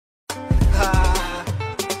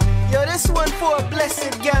This one for a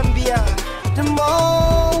blessed Gambia. The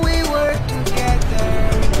more we work together,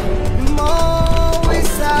 the more we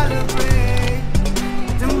celebrate.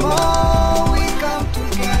 The more we come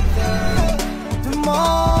together, the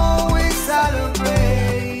more we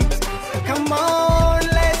celebrate. Come on,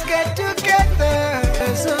 let's get together.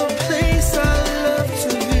 There's a place I love to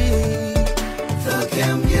be. The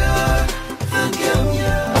Gambia, the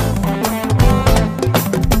Gambia.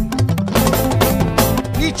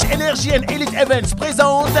 Rich Energy and Elite Events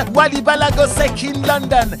présente Wally Balagosek in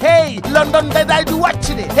London. Hey, London that do watch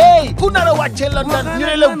it. Hey, who not watch London? You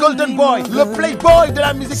know le golden boy, le playboy de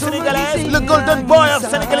la musique sénégalaise, le golden boy of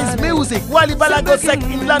Senegalese music. Wally Balagosek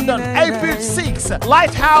in London, April 6,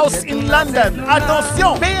 Lighthouse in London.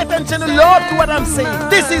 Attention, pay attention a lot to what I'm saying.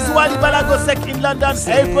 This is Wally Balagosek in London,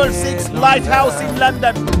 April 6, Lighthouse in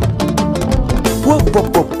London. Whoop,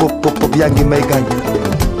 whoop, whoop, whoop, whoop, whoop, yangi may gangi.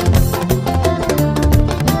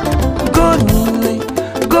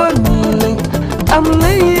 Gorni, I'm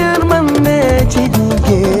laying my magic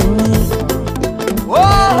again. Oh,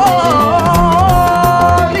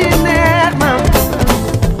 Linet,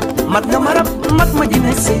 mat na marap, mat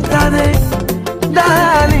majine sitane,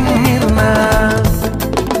 darling Irma.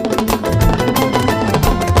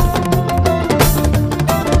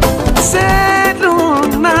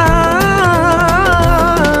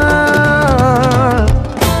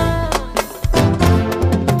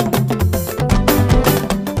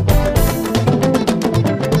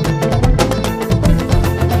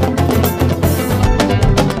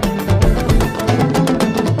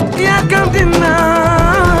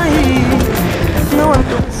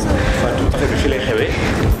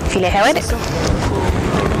 Fii lay xewee de.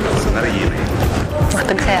 wax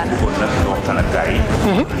dëgg fa yàlla.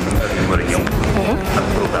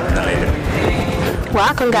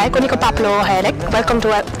 waaw kon gars yi kon ni ko Pape Lo waxee rek welcome to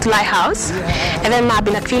Lighthouse événement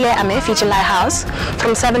bi nag fii lay amee fii ci Lighthouse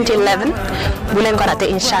from 7 to 11 bu leen ko raté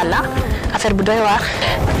incha allah affaire bu doy waar.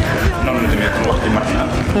 noonu la demee kon wax ji mat na.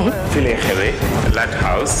 fii lay xewee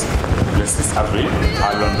Lighthouse le 6 avril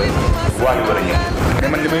à London Wally war a ñëw mais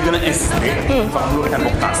man li may gën a insister. dafa am lu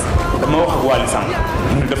importance dama wax ak Wally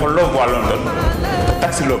sànq dafa loof waa London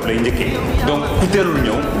taxi loof lay njëkkee donc ku teelul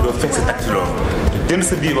ñëw doo fekk sa taxi loof jënd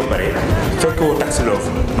sa biir ba pare fekk woo taxi loof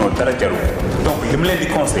non dara jaru donc li mu leen di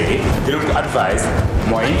conseiller di leen ko advise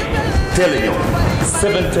mooy teel a ñëw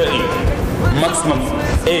 7:30 maximum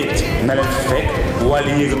 8 na leen fekk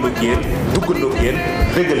Wally yéegandoo ak yéen duggandoo ak yéen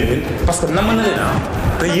déggal leen parce que na mën na leen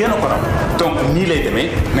te yéen a ko raw donc nii lay demee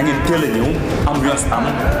na ngeen teel a ñëw ambiance am.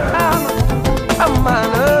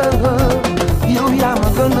 yow yaa ma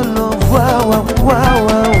gën a loo waaw waaw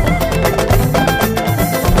waaw.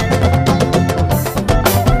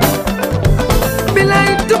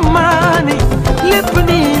 bilay tumaani lépp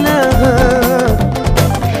nii la.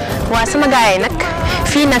 waa sama gars yi nag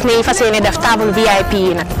fii nag nii fas yéene def table VIP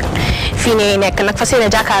yi nag. fii nii nekk nag fas yéene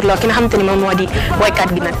jàkkaarloo ki nga xamante ni moom moo di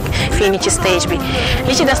woykat gi nag fii nii ci stage bi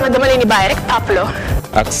li ci des nag dama leen di bàyyi rek Pape Lo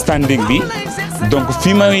ak standing bi donc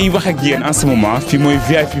fii may wax ak yéen en ce moment fii mooy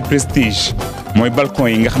VIP prestige mooy balcon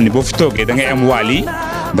yi nga xam ne boo fi toogee da ngay am Wally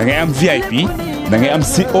da ngay am VIP da ngay am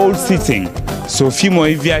si all seating so fii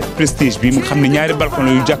mooy VIP prestige bi nga xam ne ñaari balcon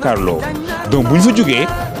la yu jàkkaarloo donc bu ñu fa jógee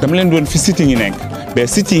dama leen doon fi sitting yi nekk mais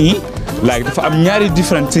sitting yi like dafa am ñaari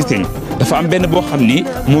different sitting dafa am benn boo xam ni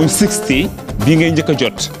mooy 60 bii ngay njëkk a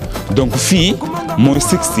jot donc fii mooy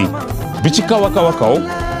 60 bi ci kaw a kaw a kaw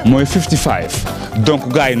mooy 55 donc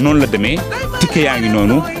gars yi noonu la demee ticket yaa ngi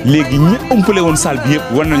noonu léegi ñi ëmpale woon salle bi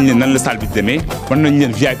yëpp war nañ leen nan la salle bi demee war nañ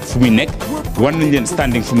leen VIP fu muy nekk war nañ leen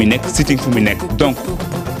standing fu muy nekk sitting fu muy nekk donc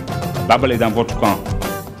Baba est dans votre camp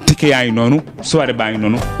ticket yaa ngi noonu soirée baa ngi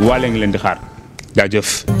noonu Wally ngi leen di xaar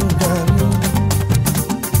jaajëf.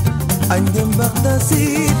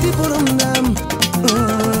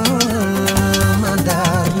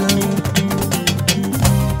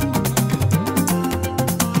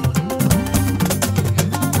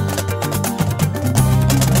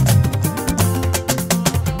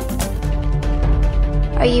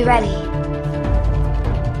 Are you ready?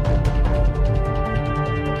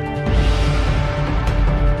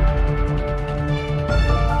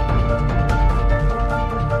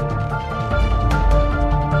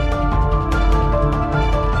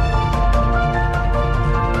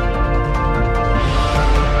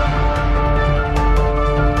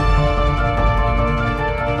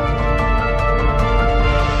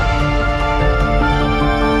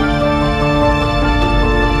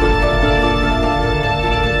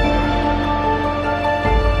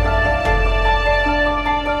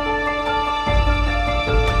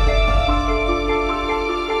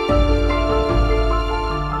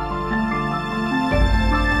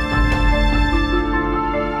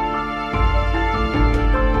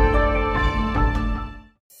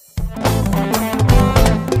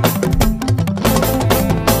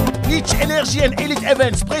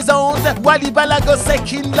 Events présente Wally Ballago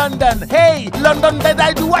Seck in London. Hey, London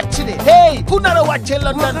daday du wàcc de. Hey, ku nar a wàcce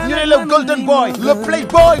London ñu ne le golden boy, le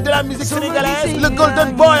playboy de la musique sénégalaise, le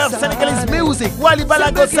golden boy of Senegalese music. Wally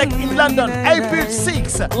Ballago Seck in London, April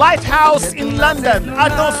 6, Lighthouse in London.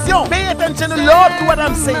 Attention, pay attention a lot to what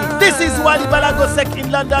I'm saying. This is Wally Ballago Seck in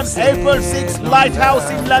London, April 6, Lighthouse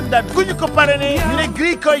in London. Ku ñu ko parrainé ñu ne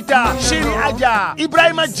Gris Koita, Chéri Adja,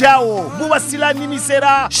 Ibrahima Diawo, Bouba Sila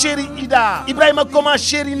Nimisera, Chéri Ida, Ibrahima Koma,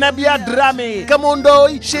 Chéri Nabia Dramé,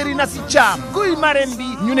 Kamondoy, Chéri Nasi Cham. Kuy marraine bi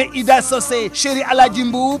ñu ne Ida Sosé, Chéri Aladji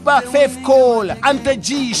Mboup, Fef Cole, Anta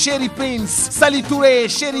Ji, Chéri Prince, Sali Touré,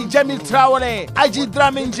 Chéri Jamil Traoré, Aji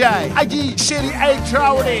Dramé Ndiaye, Aji Chéri Ay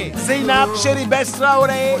Traoré, Zeynab, Chéri Bess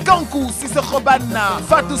Traoré, Kankou Sissoko Banna,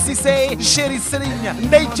 Fatou Cissé, Chéri Serigne,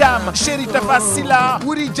 Ndey Cham, Chéri Tafa Sila,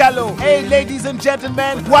 Wuri Diallo. Hey, ladies and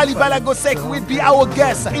gentlemen, Wally Ballago Seck will be our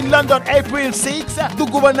guest in London, April 6.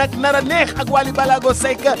 Duguba nak nara neex ak Wally Ballago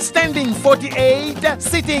Seck, standing 48,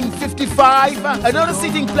 sitting 55, another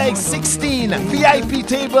sitting place 16, VIP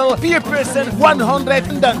table, per person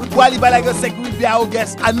 100. Wally Ballago Seck will be our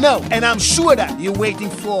guest. I know, and I'm sure that you're waiting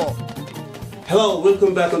for. Hello,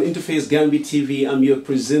 welcome back on InterFace Gambia TV. I'm your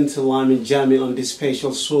presenter Lamin Jammeh on this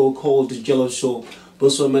special show called the Jollof Show.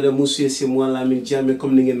 Bonsoir madame, monsieur, c'est moi Lamin Jammeh.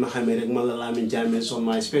 Comme ni ngeen ma xamee rek man la Lamin Jammeh on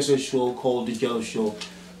my special show called the Jollof Show.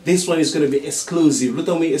 This one is going to be exclusive. Lu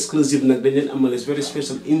tax muy exclusive nag dañ leen amal a very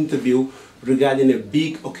special interview regarding a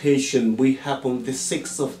big occasion we happened the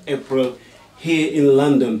 6th of April here in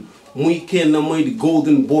London. Muy kenn mooy the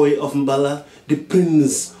golden boy of Mbala, the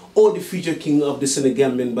prince or the future king of the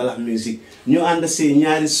Senegambian Mbalax music. Ñu ànd see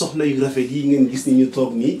ñaari soxna yu rafet yi ngeen gis ni ñu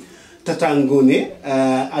toog nii. Tata Ngone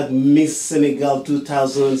ak Miss Sénégal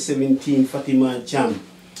 2017 Fatima Thiam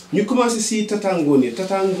ñu commencé si Tata Ngone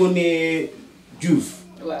Diouf.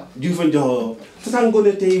 waaw Diouf a jox Tata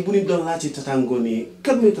Ngone tey bu ñu doon laaj ci Tata Ngone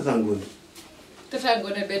kan mooy Tata Ngone. Tata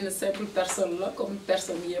Ngone benn simple personne la comme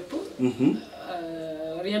personne yëpp.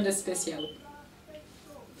 Rien de spécial.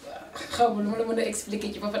 xaw ma lu ma la mën a expliquer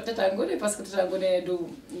ci ba fa Tata Ngone parce que Tata Ngone du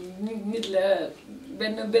nit la.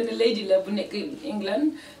 benn lady la bu nekk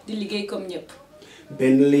England di liggéey comme ñëpp.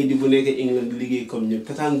 benn lady bu nekk England di liggéey comme ñëpp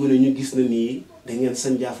Tata Ngone ñu gis na nii da ngeen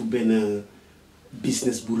sanjaafu benn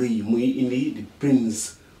business bu rëy muy indi the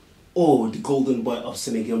prince or the golden boy of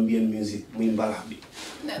Senegambian music muy mbalax bi.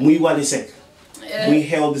 muy Wally Seck. muy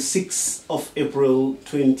held the 6th of April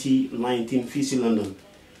 2019 fii si London.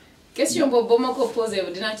 question boobu ba ma ko posé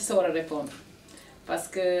dinaa ci sa war a répondre parce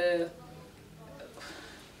que.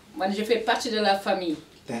 Moi, je fais partie de la famille.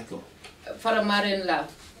 D'accord. Faramareen là.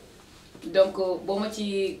 Donc, bon, moi,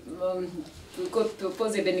 tu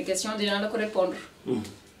poses une question, dinaa la ko répondre.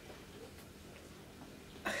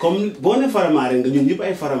 Comme boo nee Faramareen nga ñun ñëpp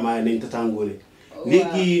ay Faramareen nañ Tata Ngone.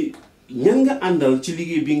 léegi ñan nga àndal ci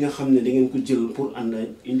liggéey bi nga xam ne da ngeen ko jël pour ànd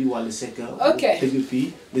indi Wally Seck. ok tegu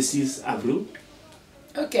fii le 6 avril.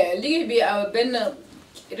 ok liggéey bi benn.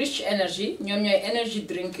 Rich Energy ñoom ñooy energy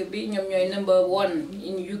drink bi ñoom ñooy number 1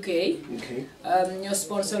 in UK. ñoo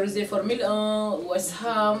sponsorisé Formule 1 West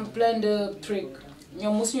Ham plein de trucs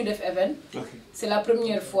ñoom mosuñu def event. c'est la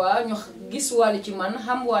première fois ñu gis Wally ci man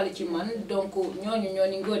xam Wally ci man donc ñooñu ñoo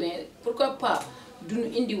ni Ngone pourquoi pas duñu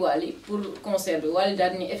indi Wally pour concert bi Wally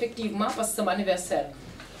daal ni effectivement parce que sama anniversaire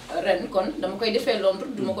ren kon dama koy defee Londres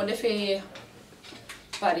duma ko defee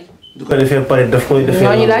Paris. du ko defee Paris daf koy defee.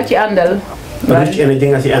 ñooñu laa ci àndal. Rich Energy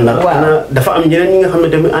nga ci àndal. waaw dafa am ñeneen ñi nga xam ne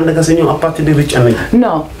tamit ànd nga si ñoom à partir de Rich Energy.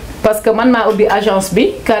 non parce que man maa ubbi agence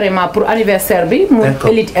bi carrément pour anniversaire bi. mu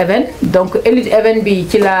Elite Event. donc Elite Event bi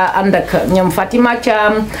ci la ànd ak ñoom Fatima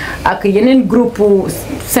Thiam ak yeneen groupe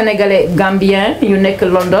sénégalais gambien yu nekk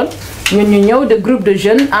London ñun ñu ñëw de groupe de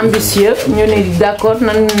jeunes ambitieux ñu ne d'accord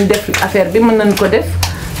nan def affaire bi mën nañ ko def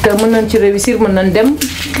te mën nañ ci réussir mën nañ dem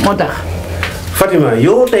moo tax. Fatima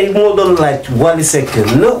yow tey bu ma doon laaj Wally Seck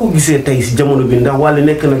noo ko gisee tey si jamono bi ndax Wally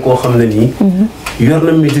nekk na koo xam ne nii. yor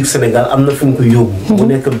na musique Sénégal am na fi mu ko yóbbu. mu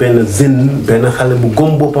nekk benn jeune benn xale bu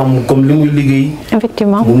gom boppam comme li muy liggéey.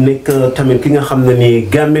 effectivement mu nekk tamit ki nga xam ne nii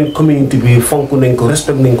Gambian community bi fonk nañ ko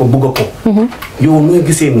respect nañ ko bugg ko. yow nooy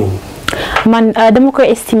gisee noonu. man dama koy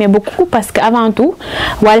estimer beaucoup parce que avant tout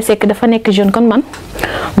Wally Seck dafa nekk jeune kon man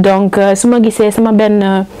donc su ma gisee sama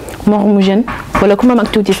benn moromu jeune wala ku ma mag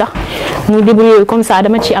tuuti sax muy débrouiller comme ça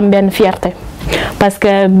dama ci am benn fierté parce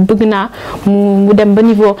que bëgg naa mu dem ba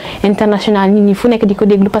niveau international nit ñi fu nekk di ko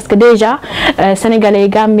déglu parce que déjà sénégalais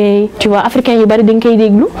Gambie tu vois africains yu bari dañ koy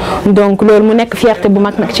déglu donc loolu mu nekk fierté bu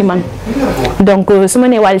mag nag ci man donc su ma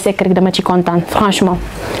nee Wally Seck rek dama ci kontaan franchement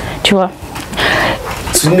tu vois.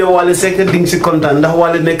 suñu ne Wally Seck di nga si kontaan ndax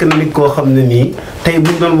Wally nekk na nit koo xam ne nii tey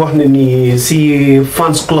buñ doon wax ne nii si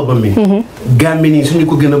fans club am mi Gambie nii suñu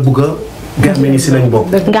ko gën a bugg a Gambie si lañ bokk.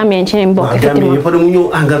 Gambie ci lañ bokk effectivement waaw Gambie mu ñëw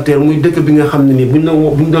Angleterre muy dëkk bi nga xam ne nii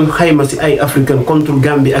buñ doon xayma si ay africain contre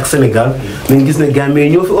Gambie ak Sénégal nañ gis ne Gambie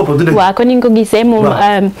ñoo fi ëpp du dëgg. waaw kon ni nga ko gisee moom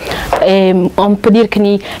on peut dire que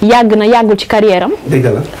ni yàggul ci carrière am.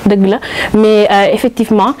 dëgg la mais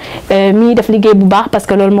effectivement mi def liggéey bu baax parce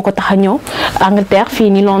que loolu moo ko tax a ñëw Angleterre fii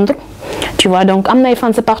ni Londres. Tu vois, donc am na ay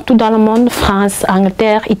fans partout dans le monde, France,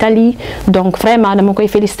 Angleterre, Italie, donc vraiment dama koy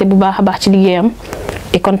féliciter bu baax a baax ci liggéeyam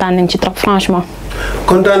et kontaan nañ ci trop franchement.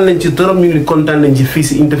 kontaan nañ ci trop ñu ngi kontaan nañ ci fii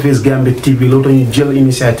si InterFace Gambia TV loolu tax ñu jël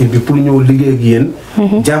initiative bi pour ñëw liggéey ak yéen.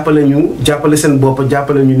 jàppale seen bopp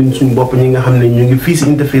jàppale ñu ñun suñu bopp ñi nga xam ne ñu ngi fii si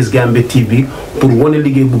InterFace Gambia TV pour wane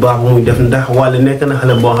liggéey bu baax bu muy def ndax Wally nekk na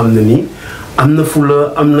xale boo xam ne nii. am na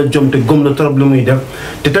fula am na jom te gëm na trop li muy def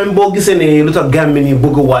te tamit boo gisee ne lu tax Gambie nii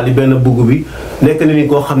bëgg Wally benn bëgg bi nekk na ni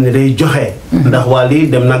koo xam ne day joxe. ndax Wally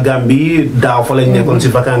dem na Gambie daaw fa lañ nekkoon si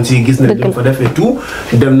vacances yi gis na li fa def et tout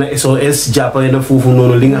dem na SOS jàppale na foofu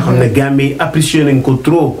noonu li nga xam ne Gambie apprécié nañ ko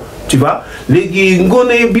trop tu vois léegi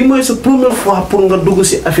ngoone bi mooy sa première fois pour nga dugg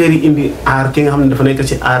si affaire yi indi art ki nga xam ne dafa nekk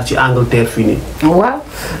ci art ci Angleterre fii nii.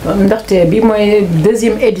 waaw ndaxte bi mooy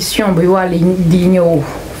deuxième édition bi Wally di ñëw.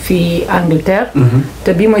 fii Angleterre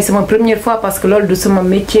te bii mooy sama première fois parce que loolu du sama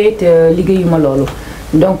métier te liggéeyuma loolu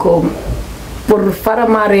donc pour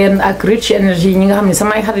Faramareen ak Rich Energy ñi nga xam ne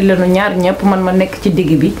samay xarit lañu ñaar ñëpp man ma nekk ci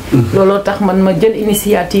digg bi looloo tax man ma jël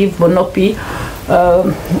initiative ba noppi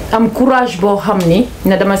am courage boo xam ni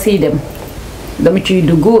ne dama siy dem dama ciy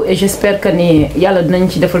dugg et j'espère que ni yàlla dinañ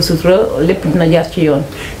ci defal sutura lépp dina jaar ci yoon.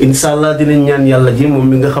 incha allah dinañ ñaan yàlla ji moom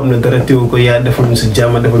mi nga xam ne dara teewu ko yaa defal ñu si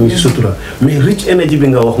jàmm defal ñu si sutura mais Rich Energy bi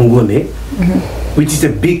nga wax ngoone. which is a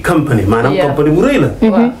big company. maanaam company bu rëy la.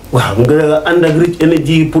 waaw nga ànd ak Rich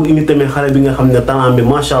Energy pour indi tamit xale bi nga xam ne talent bi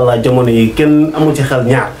macha allah jamono yi kenn amu ci xel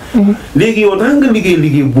ñaar. léegi yow naka nga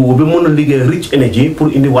liggéey boobu ba mën a liggéey Rich Energy pour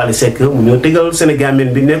indi Wally Seck mu ñëw tegal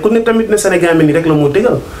Sénégamien bi nekkul ne tamit ne Sénégamien yi rek la moo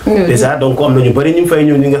tegal. déjà donc am na ñu bari ñu fay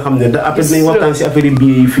ñëw ñi nga xam ne da après nañ waxtaan si affaire yi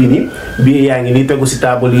billets yi fii nii billets yaa ngi nii tegu si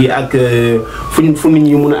table yi ak fu nit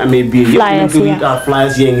ñi mën a amee billets yëpp nañ ci read out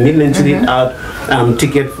flyers yaa ngi nii nañ ci read out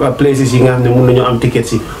ticket places yi nga xam ne mën nañoo am ticket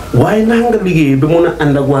si waaye naka nga liggéey ba mën a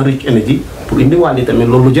ànd ak waa Rich Energy pour indi Wally tamit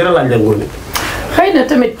loolu jëralaaj la ngoone. xëy na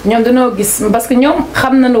tamit ñoom dañoo gis parce que ñoom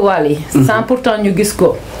xam nañu Wally sans pourtant ñu gis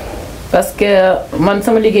ko parce que man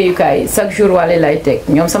sama liggéeyukaay chaque jour Wally lay teg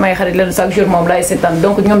ñoom samay xarit lañu chaque jour moom lay seetaan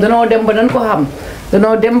donc ñoom danoo dem ba dañ ko xam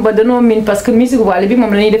danoo dem ba danoo miin parce que musique Wally bi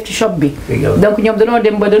moom la ñuy def ci shop bi donc ñoom danoo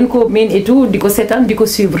dem ba dañ ko miin et tout di ko seetaan di ko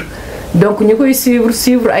suivre donc ñu koy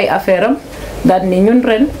suivre ay affaire am daal ni ñun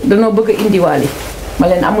ren danoo bëgg a indi Wally ma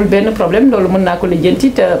leen amul benn problème loolu mën naa ko lijjanti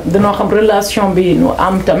te danoo xam relation bi nu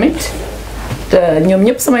am tamit te ñoom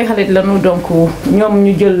ñëpp samay xarit lañu donc ñoom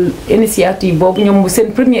ñu jël initiative boobu ñoom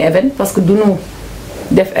seen premier event parce que duñu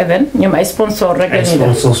def event ñoom ay sponsor rek la ñuy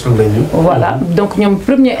def voilà donc ñoom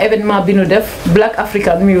premier événement bi ñu def Black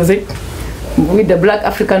African Music with the Black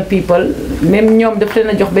African people même ñoom daf leen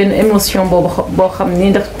a jox benn émotion boo xam ni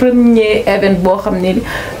ndax premier event boo xam ni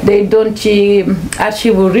day doon ci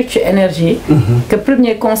archive Rich Energy que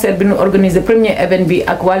premier concert bi ñu organisé premier event bi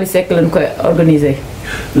ak Wally Seck lañ koy organisé.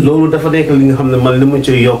 loolu dafa nekk li nga xam ne man li ma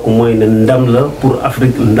ci yokk mooy ne ndam la pour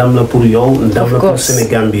Afrique ndam la pour yow ndam la pour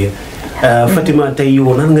Sénégambie Fatima tey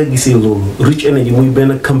yow nan nga gisee loolu Rich Energy muy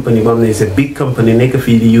benn company boo xam ne c'est big company nekk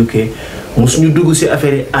fii di UK mosuñu dugg si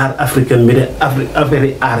affaire yi art africaine bi de affaire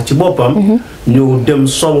yi art ci boppam ñëw dem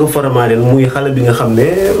song Faramareen muy xale bi nga xam ne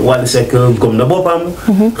Wally Seck gom na boppam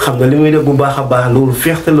xam nga li muy def bu baax a baax loolu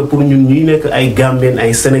fierté la pour ñun ñuy nekk ay Gambien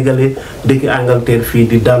ay Sénégalais dëkk Angleterre fii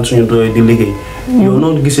di daan suñu doole di liggéey yow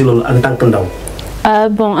noonu gisee loolu en tant que ndaw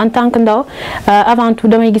bon en tant que ndaw avant tout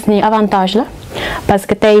damay gis ni avantage la parce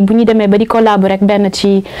que tey bu ñu demee ba di collaborer ak benn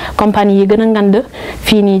ci compagnie yi gën a ngand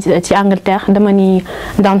fii nii ci Angleterre dama ni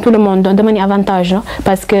dans tout le monde dama ni avantage la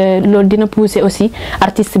parce que loolu dina pousser aussi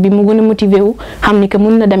artiste bi mu gën a motiver wu xam ni que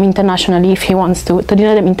mun na dem international if he wants to te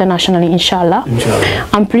dina dem international yi incha allah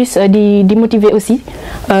en plus di motiver aussi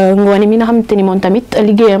ngoone mi nga xamante ni moom tamit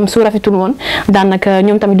liggéeyam su rafetul woon daanaka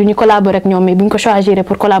ñoom tamit du ñu collaborer ak ñoom mais bu ñu ko choisir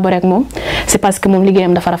pour collaborer ak moom c'est parce que moom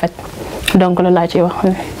liggéeyam dafa rafet donc loolu laa ciy wax.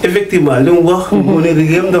 effectivement li mu wax. ngoone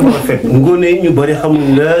liggéeyam dafa rafet. ngoone ñu bëri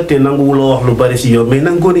xamuñ la te nanguwuloo wax lu bëri si yow mais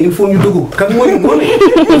nag ngoone il faut ñu dugg kan mooy ngoone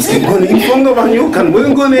parce que ngoone il faut nga wax ñu kan mooy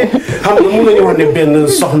ngoone xam nga mun nañu wax ne benn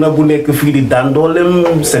soxna bu nekk fii di daan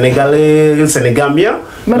dooleem Sénégalais Sénégambia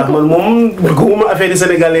ndax man moom bëgguma affaire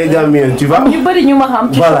sénégalais gambien tu vois. ñu bëri ñu ma xam.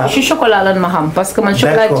 ci chocolat lan ma xam parce que man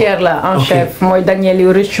chocolatière la en chef mooy Daniel yu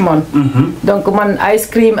Richmond. donc man ice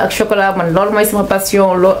cream ak chocolat man loolu mooy sama passion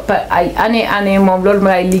ay année moom loolu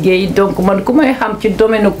may liggéey donc man ku may xam ci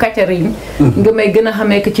domaine catering. nga may gën a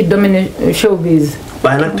xamee que ci domaine showbiz.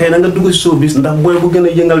 waaye nag tey na nga dugg showbiz ndax booy bu gën a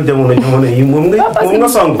yëngal jamono yi moom nga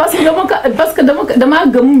song. parce que damaa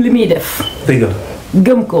gëm li muy def. dëgg la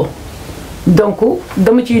gëm ko. donc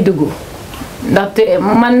dama ciy dugg ndaxte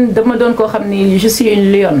man dama doon koo xam ni je suis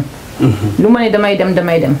une lionne. lu ma ne damay dem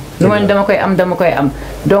lu ma ne dama koy am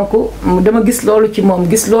donc dama gis loolu ci moom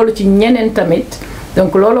gis loolu ci ñeneen tamit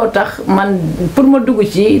donc looloo tax man pour ma dugg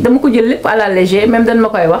ci dama ko jël lépp à la légère même dañ ma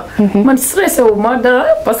koy wax. man stressé wu ma dara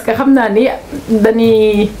parce que xam naa ni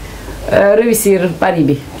dañuy réussir pari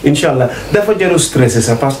bi. incha allah dafa jarul stressé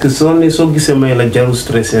sax parce que soo gisee may la jarul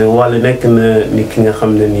stressé wala nekk na ni ki nga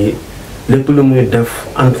xam ne nii. lépp lu muy def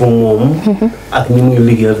entre moom ak ñi muy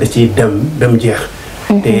liggéeyal da ciy dem jeex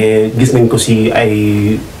te gis nañ ko si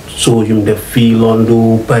ay show yu mu def fii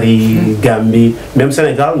Londres Paris Gambie même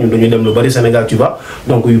Sénégal ñun dañuy dem lu bari Sénégal tu vois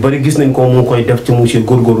donc yu bari gis nañ ko mu koy def ci mu si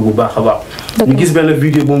góorgóorlu bu baax a baax ñu gis benn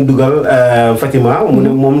vidéo bu mu dugal Fatima mu ne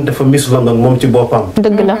moom dafa miss London moom ci boppam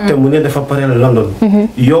dëgg la te mu ne dafa pareel London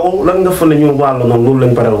yow lan nga fa ne ñu waa London loolu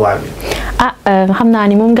lañ pareel waa bi xam naa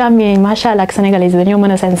ni moom Gambien macha allah ak sénégalais dañoo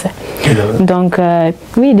mën a sense donc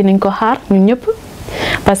oui dinañ ko xaar ñun ñëpp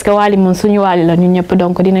parce que Wally moom suñu Wally la ñun ñëpp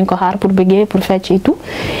donc dinañ ko xaar pour bëggee pour fecc et tout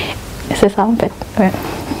c'est ça en fait.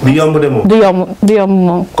 du yomb de moom du yomb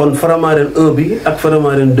moom. kon Faramaren 1 bi ak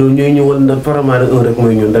Faramaren 2 ñooy ñëwal ndax Faramaren 1 rek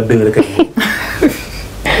mooy ñëw ndax 2 rek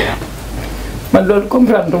man loolu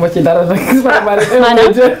comprendre ma ci dara nag.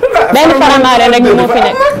 maanaam benn Faramaren rek moo fi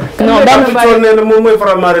nekk. non benn Faramaren nee na moom mooy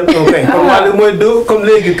Faramaren 1 kay. kon Wally mooy 2 comme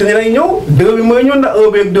léegi que ñu lay ñëw 2 bi mooy ñëw ndax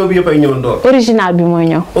 1 bi ak 2 bi yëpp ay ñëw ndoor. original bi mooy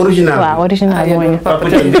ñëw. original bi waaw original bi mooy ñëw. Papa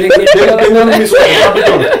Thion dégg nga Miss Papa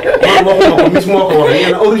Thion man waxuma ko Miss moo ko wax nee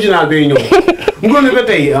na original bay ñëw. ngoone ba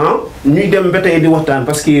tey ñuy dem ba tey di waxtaan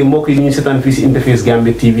parce que mbokk yi ñuy seetaan fii si InterFace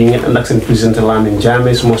Gambia TV ngeen ànd ak seen présenteur Lamin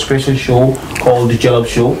Jammeh suma special show called the Jollof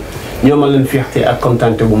Show. ñoom leen fierté ak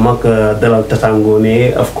kontaante bu mag dalal Tata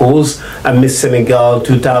Ngoné of course ak Miss Sénégal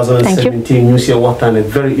 2017 ñu si waxtaane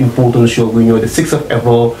very important show bu ñëw the 6th of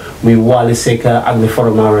April muy Wally Seck ak the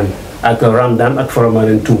Faramaren ak Ramdan ak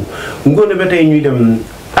Faramaren 2 ngoone ba tey ñuy dem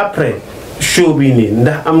après show bii nii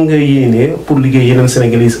ndax am nga yéene pour liggéey yeneen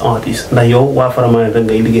sénégalais artistes ndax yow waa Faramaren rek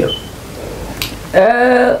ngay liggéeyal.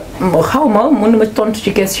 xaw ma mën ma tontu ci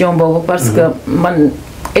question boobu parce que man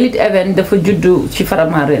Elite Event dafa juddu ci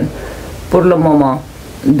Faramaren pour le moment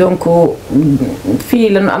donc fii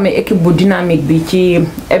la ñu amee équipe bu dynamique bi ci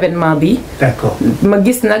événement bi. d'accord ma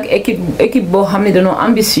gis nag équipe boo xam ne dañoo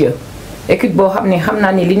ambitieux. équipe boo xam ne xam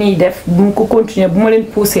naa ni li ñuy def bu mu ko continuer bu ma leen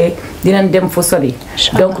poussé dinañ dem fu sori.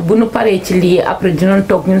 donc bu ñu paree ci lii après dinañ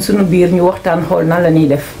toog ñun suñu biir ñu waxtaan xool nan la ñuy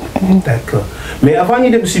def. d'accord mais avant ñu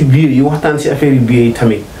dem si biir yi waxtaan si affaire yu biir yi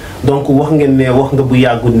tamit donc wax nga bu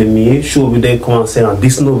yàggul ne nii show bi day commencer en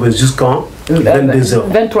 19h jusqu'en 22h.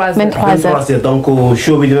 23h donc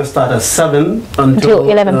show bi dina start at 7 until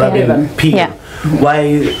 11 p.m.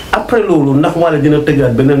 waaye après loolu ndax wala dina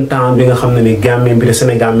tëggaat beneen temps bi nga xam ne ni Gambie bi de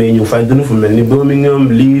Sénégal mais ñu fay dina fu mel ni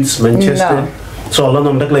Birmingham Leeds Manchester. so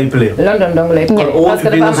London rek lay play. London dong lay play parce que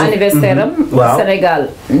dafa am anniversaire am. waaw Sénégal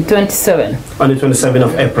 27. on the 27th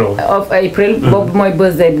of April. boobu mooy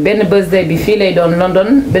birthday bi benn birthday bi fii lay doon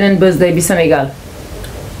London beneen birthday bi Sénégal.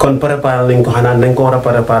 kon préparé nañ ko xanaa dañ ko war a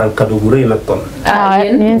préparé cadeau bu rëy nag kon.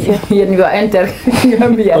 yéen waa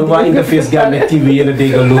Gambia. kon waa InterFace Gambia TV yéen a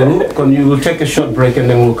déggal loolu kon you will take a short break and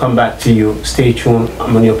then we'll come back to you. Stay tuned.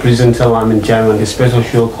 I'm on your presenter Lamin Jammeh on this special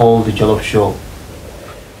show called the Jollof Show.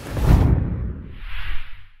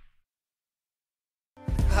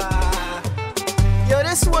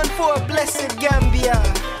 This one for a blessed Gambia.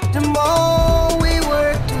 The more we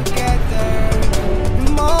work together,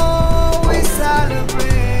 the more we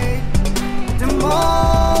celebrate. The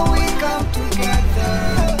more we come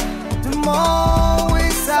together, the more we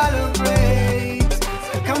celebrate.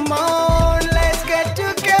 Come on, let's get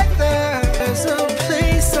together. There's a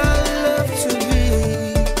place I love to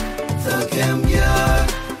be. The Gambia,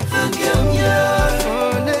 the Gambia.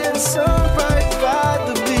 Fun and sun right by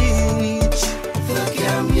the beach. The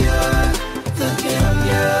Gambia.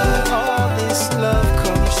 All this love,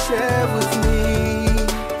 come share with me.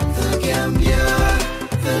 The Gambia,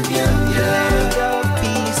 land of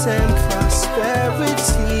peace.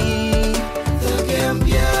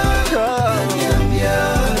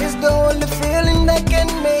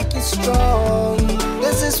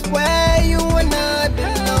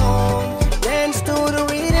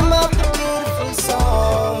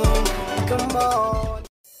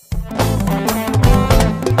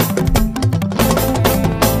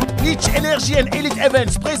 Energy and Elite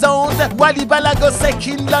Events présente Wally Balago Seck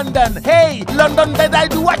in London. Hey, London daday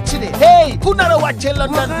du watch it. Hey, ku nara watch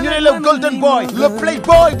London? You know le golden boy, le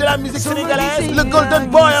playboy de la musique sénégalaise, le golden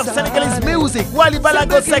boy of Senegalese music. Wally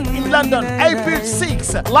Balago Seck in London, April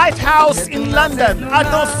 6, Lighthouse in London.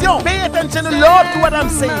 Attention, pay attention a lot to what I'm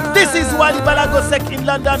saying. This is Wally Balago Seck in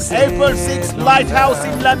London, April 6, Lighthouse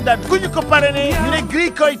in London. Could you compare it? You know Gri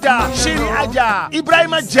Koita, Chéri Adja,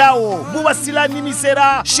 Ibrahima Diawo, Boubassila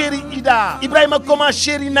Nimisera, Chéri Ida, Ibrahima Koma,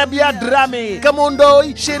 Chéri Nabia Drame,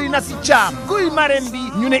 Kamondoy, Chéri Nasicham, Guy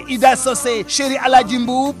Marembi, ñu ne Ida Sosé, Chéri Aladji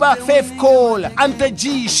Mboup, Fef Cole, Anta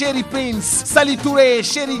G, Chéri Prince, Sali Touré,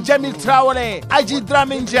 Chéri Jamil Traoré, Aji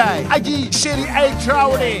Drame Ndiaye, Aji Chéri Ay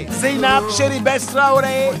Traoré, Zeynab, Chéri Bess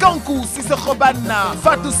Traoré, Kankou Cissé Khobanna,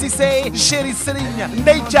 Fatou Cissé, Chéri Serigne,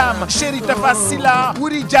 Ndey Jam, Chéri Tafasila,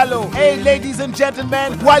 Wuri Diallo. Hey ladies and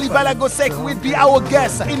gentlemen, Wally Balago Seck will be our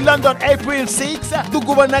guest in London April 6.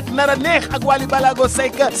 Duguba nak nara neex ak Wally Balago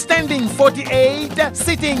Seck, standing 48,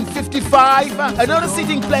 sitting 55, another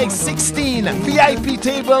sitting place 16, VIP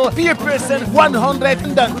table per person 100.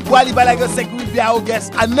 London, Wally Balago Seck will be our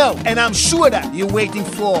guest. I know, and I'm sure that you're waiting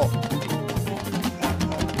for.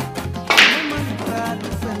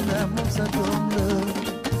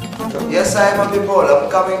 Yes, I am my people. I'm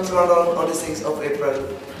coming to London on the 6th of April.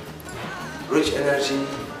 Rich Energy,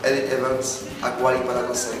 Elite Events, ak Wally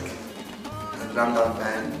Balago Seck, and London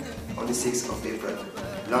Band on the 6th of April.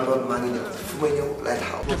 London maa ngi ñëw fu may ñëw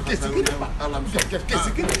Lighthouse.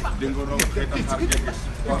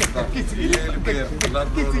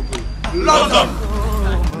 London.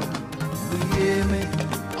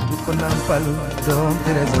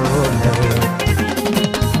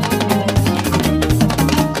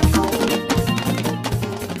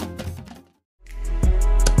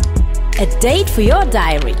 A date for your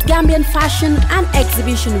diary. Gambian Fashion and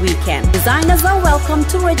Exhibition Weekend. Designers are welcome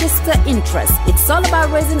to register interest. It's all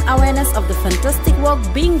about raising awareness of the fantastic work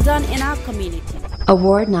being done in our community.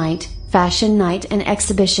 Award night, fashion night and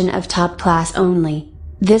exhibition of top class only.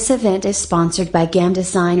 This event is sponsored by Gam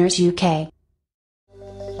Designers UK.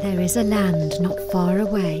 There is a land not far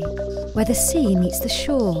away, where the sea meets the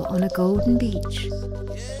shore on a golden beach,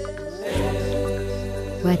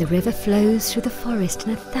 where the river flows through the forest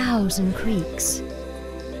in 1,000 creeks.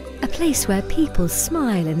 A place where people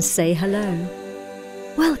smile and say hello.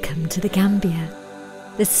 Welcome to the Gambia,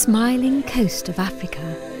 the smiling coast of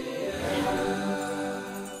Africa.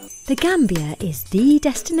 The Gambia is the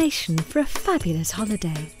destination for a fabulous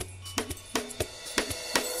holiday.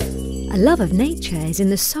 A love of nature is in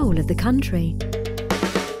the soul of the country.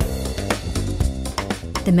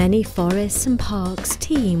 The many forests and parks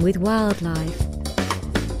teem with wildlife.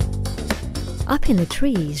 Up in the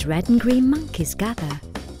trees, red and green monkeys gather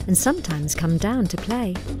and sometimes come down to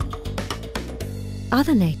play.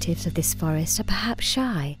 Other natives of this forest are perhaps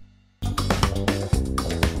shy.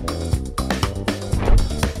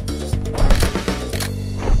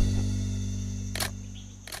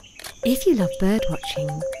 If you love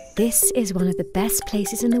birdwatching, this is one of the best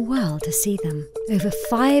places in the world to see them. Over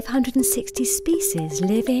 560 species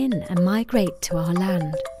live in and migrate to our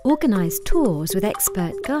land. Organised tours with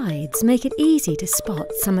expert guides make it easy to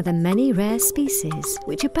spot some of the many rare species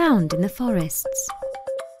which abound in the forests.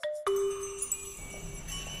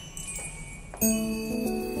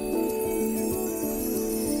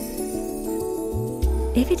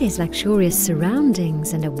 If it is luxurious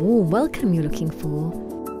surroundings and a warm welcome you're looking for,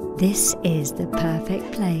 this is the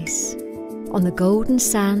perfect place. On the golden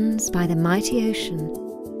sands by the mighty ocean,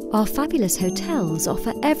 our fabulous hotels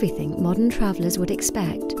offer everything modern travellers would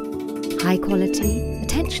expect. High quality,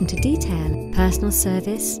 attention to detail, personal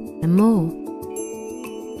service, and more.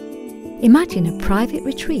 Imagine a private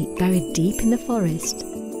retreat buried deep in the forest.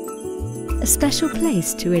 A special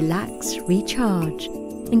place to relax, recharge,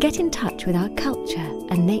 and get in touch with our culture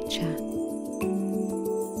and nature.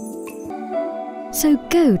 So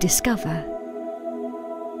go discover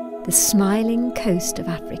the smiling coast of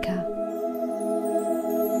Africa.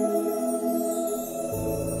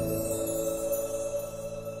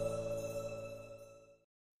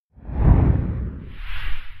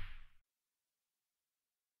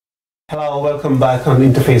 Hello, welcome back on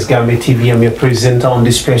InterFace Gambia TV. I'm your presenter on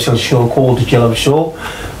this special show called Jollof Show.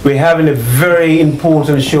 We're having a very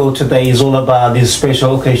important show today. It's all about this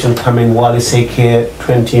special occasion coming Wally Seck here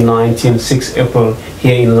 2019, 6 April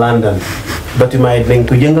here in London. Fatima idling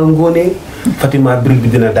ko jëngal ngone Fatima brique bi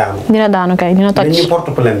dina daanu. Dina daanu kay, dina toj. Dañuy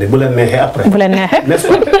porte plainte bu len nexé après. Bu len nexé. N'est-ce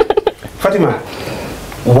pas? Fatima,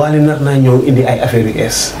 Wally nar na ñëw indi ay affaire yu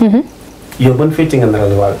es. Yow ban fecc nga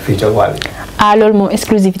naral Wally feccal Wally. Ah loolu moom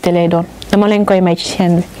exclusivité lay doon dama leen koy may ci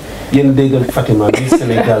chaîne bi yéen déggal Fatima bi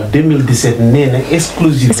Sénégal 2017 nee na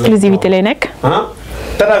exclusivité lay nekk. ah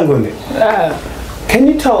Tarangone. Can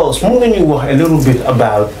you tell us mun nga ñu wax a little bit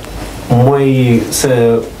about mooy sa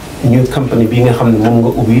new company bi nga xam ne moom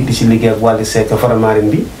nga ubbi di ci liggéey ak Wally Seck Faramareen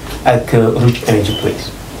bi ak Rich Energy Place.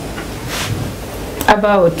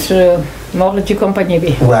 About ma wax la ci compagnie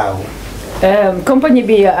bi. waaw. compagnie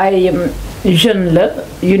bi ay jeunes la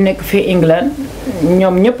yu nekk fi England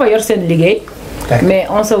ñoom ñëpp a yor seen liggéey. mais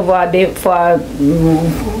on se voit des fois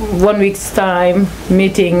 1 week's time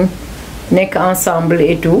meeting nekk ensemble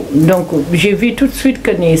et tout donc j'ai vu tout de suite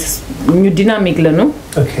que ni ñu dynamique la ñu.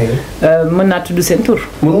 ok mën naa tudd seen tur.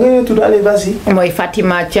 mën nga tudd allez vas-y. mooy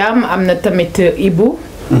Fatima Thiam am na tamit Ibou.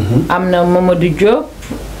 am na Mamadou Diop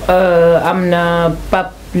am na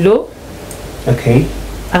Pape Lo. ok.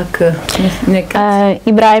 ak nekk.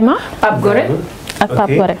 Ibrahima. Pape Goré. ak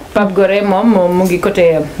Pape Goré. Pape Goré moom mu ngi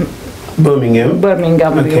côté. Birmingham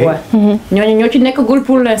bi waaw. ñooñu ñoo ci nekkagul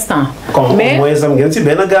pour l'instant. mais mooy sam ngeen ci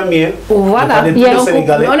benn Gambien. voilà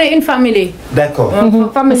donc on est une famille. d'accord.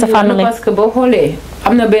 famille parce que boo xoolee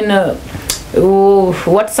am na benn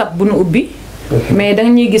WhatsApp bu nu ubbi. mais da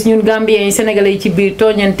nga ñuy gis ñun Gambiens yi Sénégalais yi ci biir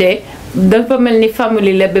tooñante dafa mel ni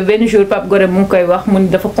famille la ba benn jour Pape Goré mu ngi koy wax mu ni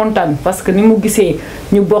dafa kontaan parce que ni mu gisee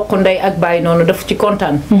ñu bokk ndey ak baay noonu dafa ci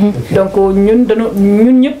kontaan. donc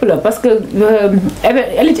ñun ñëpp la parce que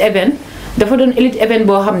Elite Event dafa doon Elite Event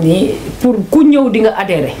boo xam ni pour ku ñëw di nga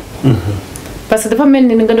adhérer. parce que dafa mel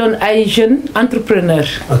ni nga doon ay jeunes entrepreneurs.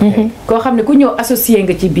 koo xam ne ku ñëw associé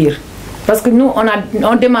nga ci biir. parce que nous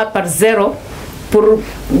on démarre par zéro pour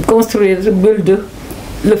construire build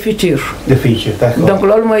le futur. D'accord. donc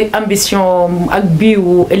loolu mooy ambition ak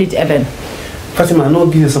biiwu Elite Event. Fatima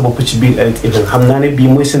noo gisee sa bopp ci biir Elite Event xam naa ne bii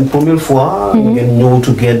mooy seen première fois. ngeen ñëw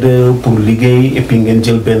together pour liggéey et puis ngeen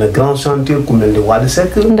jël benn grand chantier ku mel ni Wally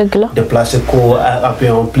Seck. dëgg la déplacé ko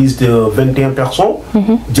en plus de 21 personnes.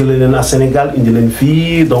 jëlee leen à Sénégal indi leen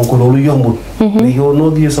fii donc loolu yombul. mais yow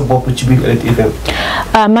noo gisee sa bopp ci biir Elite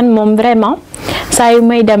Event. man moom vraiment saa yu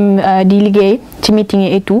may dem di liggéey ci meeting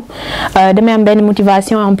et tout damay am benn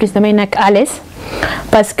motivation en plus damay nekk à l'aise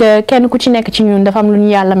parce que kenn ku ci nekk ci ñun dafa am lu ñu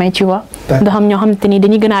yàlla may ci wa dafa am ñoo xamante ni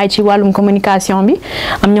dañuy gën a aay ci wàllum communication bi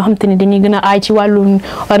am ñoo xamante ni dañuy gën a aay ci wàllum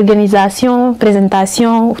organisation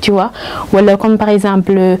présentation tu vois wala comme par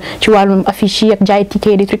exemple ci wàllum affiche yi ak jaay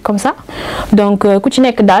ticket des trucs comme ça donc ku ci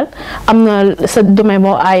nekk daal am na sa domaine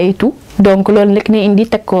boo aay et tout donc loolu lekk ne indi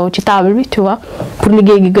teg ko ci table bi tu vois pour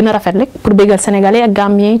liggéey gi gën a rafet rek pour bégal sénégalais ak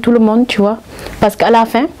Gambiens tout le monde tu vois parce que à la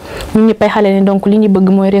fin ñun ñëppay xale ne donc li ñu bëgg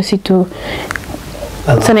mooy réussite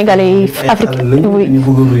sénégalais yi Afrique oui ñu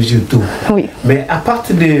bëgg réussir tout. oui mais à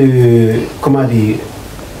partir de comment dire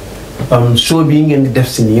show bii ngeen di def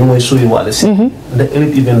si nii mooy show yu Wally Seck. ndax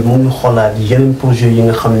Elite Event mu ngi xoolaat yeneen projet yi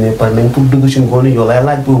nga xam ne par exemple pour dugg si ngoon yow lay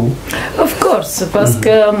laaj boobu. of course parce que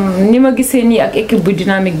ni ma gisee nii ak équipe bu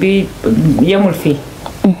dynamique bi yemul fii.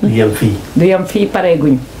 du yem fii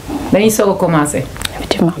pareeguñ dañuy soog a commencé.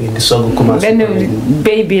 effectivement di soog a commencé benn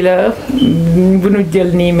baby la bu nu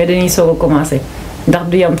jël nii mais dañuy soog a commencé ndax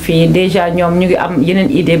du yem fii déjà ñoom ñu ngi am yeneen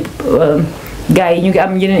idée gars yi ñu ngi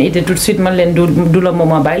am yeneen idée tout de suite man leen du la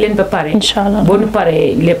moment bàyyi leen ba pare. inchallah boo nu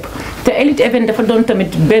paree lépp te Elite Event dafa doon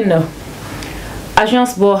tamit benn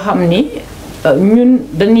agence boo xam ni ñun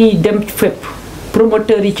dañuy dem fépp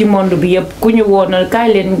promoteurs yi ci monde bi yëpp ku ñu woon na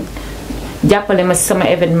kaay leen jàppale ma si sama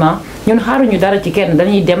événement ñun xaaruñu dara ci kenn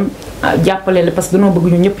dañuy dem jàppale la parce que dañoo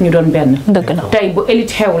bëgg ñu ñëpp ñu doon benn. dëgg la tey bu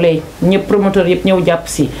Elite xewlee ñëpp promoteur yëpp ñëw jàpp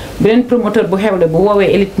si beneen promoteur bu xewle bu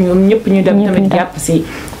woowee Elite ñoom ñëpp ñu dem tamit jàpp si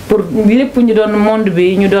pour lépp ñu doon monde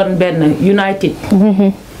bi ñu doon benn united.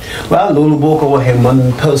 waaw loolu boo ko waxee man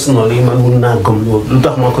personnally man mun naa gëm loolu lu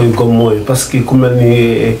tax ma koy gëm mooy parce que ku mel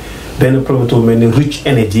ni benn promoteur mel ni Rich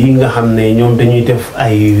Energy nga xam ne ñoom dañuy def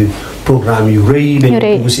ay programme yu rëy.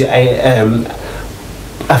 dañuy dugg si ay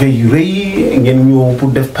affaire yu rëy ngeen ñëw pour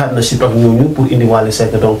def partnership ak ñooñu pour indi Wally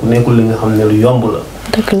Seck donc nekkul li nga xam ne lu yomb la.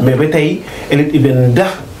 mais ba tey Elite Event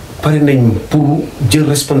ndax pare nañ pour jël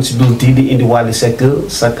responsabilité di indi Wally Seck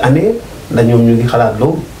chaque année ndax ñoom ñu ngi xalaat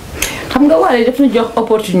loolu. xam nga Wally daf ñu jox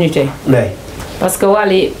opportunité. parce que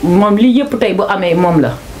Wally moom lii yëpp tey bu amee moom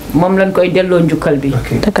la moom lañ koy delloo njukkal bi.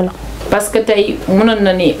 dëgg la parce que tey mënoon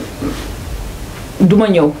na ni duma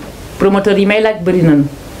ñëw promoteur yi may laaj bëri nañu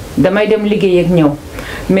damay dem liggéey ak ñëw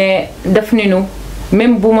mais daf ni nu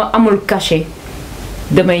même bu ma amul cachet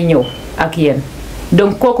damay ñëw ak yéen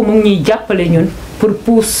donc kooku mu ngi ñuy jàppale ñun pour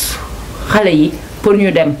pousse xale yi pour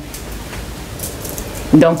ñu dem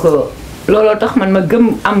donc looloo tax man ma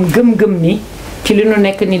am gëm-gëm ni ci li nu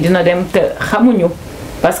nekk ni dina dem te xamuñu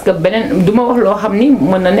parce que beneen du ma wax loo xam ni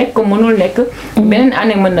mën na nekk comme mënul nekk. beneen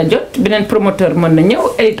année mën na jot beneen promoteur mën na ñëw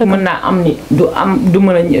Elite mën naa am ni du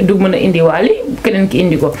mën a indi Wally keneen ki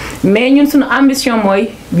indi ko mais ñun suñu ambition mooy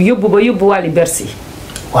yóbbu Wally Bercy.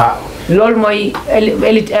 waaw loolu mooy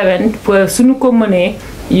Elite event pour suñu ko mënee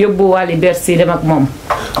yóbbu Wally Bercy dem ak moom.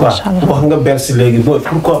 waaw wax nga Bercy léegi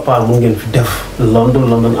pourquoi pas mu ngeen fi def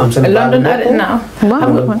London am seen. London Arena.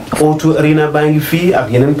 O2 Arena baa ngi fii ak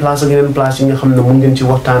yeneen place yi nga xam ne mun ngeen ci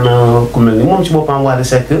waxtaan ku mel ni moom ci boppam Wally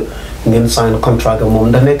Seck ngeen sign contract moom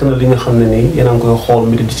ndax nekk na li nga xam ne nii yéen a ngi koy xool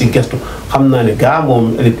mi di ci gestu xam naa ne gaa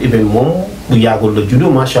moom Elite event moom bu yàggul la juddu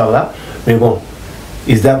macha allah mais bon.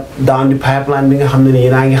 Is that down the pipeline bi nga xam ne nii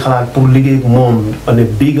yéen a ngi xalaat pour liggéey ak moom on a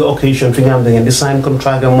bigger occasion fi nga xam ne da ngeen di sign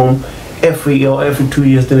contract moom every 2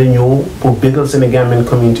 years dina ñëw pour bégal Sénégambien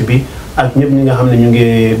community bi ak ñëpp ñi nga xam ne ñu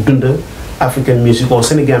ngi dund African music ou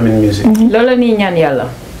Sénégambien music. loolu la ñuy ñaan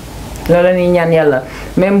yàlla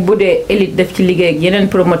même bu dee Elite def ci liggéey ak yeneen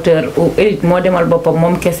promoteur ou Elite moo demal boppam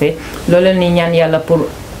moom kese loolu la ñuy ñaan yàlla pour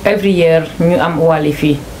every year ñu am Wally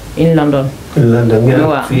fii in London.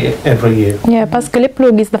 Every year. Yeah, parce que lépp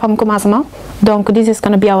loo gis dafa am commencement donc this is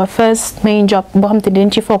gonna be our first main job boo xam te dañ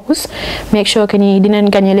ci focus make sure que ni dinañ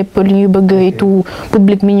gagner lépp lu ñu bëgg et tout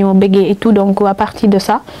public mi ñoo bëggee et tout donc à partir de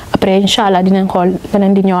ça après inchallah dinañ xool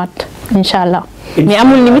leneen di ñëwaat inchallah mais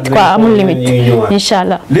amul limite quoi amul limite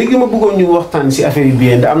inchallah léegi ma bëggoon ñu waxtaan si affaire yi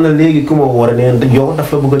bien am na léegi ku ma war a ne yow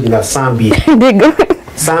daf la bëgg a jëndal 100 billets dégg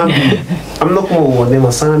 100 billets am na ku ma woo ne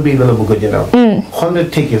ma 100 billets la bëgg a jëndal 100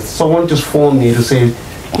 tickets someone just phoned me to say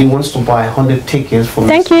he wants to buy 100 tickets for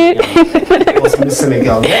Thank you. Miss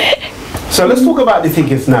Senegal. So let's talk about the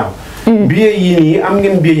tickets now. Billet yi nii am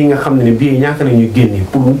ngeen billet yi nga xam ne billet ñaata la ñu génne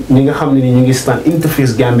pour ñi nga xam ne ñu ngi stand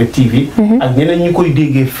InterFace Gambia TV. ak ñeneen ñu koy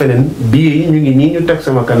déggee feneen billet yi ñu ngi nii ñu teg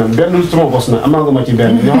sama kanam benn sama bos na amaa nga ma ci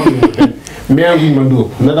benn ñoo xam ne benn mais guñ ma ndóob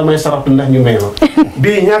na damay saratu ndax ñu may ma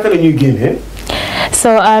billet ñaata la ñuy génnee. So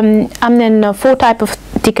am nañ 4 type of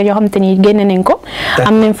ticket yoo xamante ni génne nañ ko.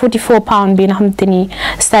 am nañ 44 pound bi nga xamante ni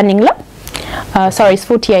standing la. Sorry, it's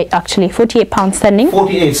 48 actually. 48 pounds standing.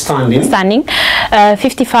 48 standing. Standing.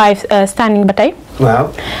 55 standing batay.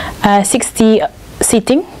 Wow. 60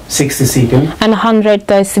 seating. 60 seating. And 100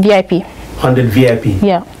 is VIP. 100 VIP.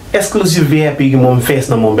 Yeah. Exclusive VIP gi moom fees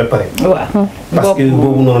na moom ba pare. waaw. parce que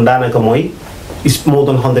boobu noonu daanaka mooy. It's more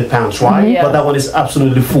than £100, right? Yeah. But that one is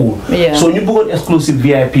absolutely full. Yeah. So you book an exclusive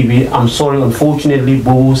VIP. I'm sorry, unfortunately,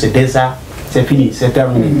 Boo, c'est déjà, c'est fini, c'est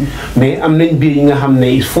terminé. Mais I'm not being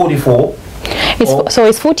is 44. So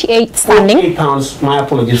it's 48 standing. £48, my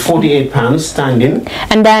apologies, £48 standing.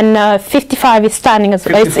 And then 55 is standing as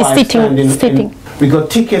well. It's sitting. We got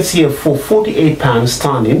tickets here for £48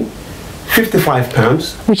 standing.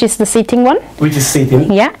 £55, which is the seating one. Which is seating.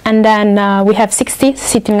 Yeah, and then we have 60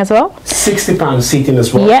 seating as well. £60 seating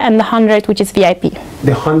as well. Yeah, and the 100, which is VIP.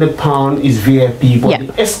 The £100 is VIP, but yeah.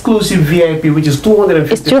 The exclusive VIP, which is £250.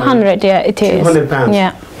 It's 200, yeah, it is. £200.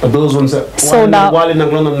 Yeah. But those ones are sold out.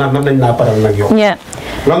 Yeah.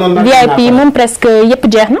 VIP, mon presque yep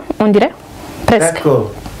jeex na, on dirait. Presque.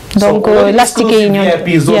 Donc last ticket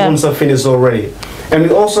VIPs, those ones are finished already. And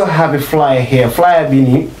we also have a flyer here. Flyer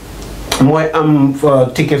bini. Moi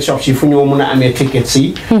ticket shop si funyo muna ame ticket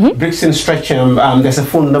see Brixton Stretcham there's a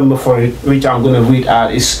phone number for it which I'm gonna read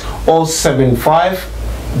out is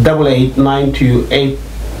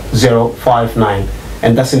 075-8892-8059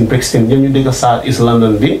 and that's in Brixton. Then you dig aside is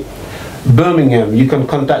London B. Birmingham you can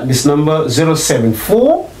contact this number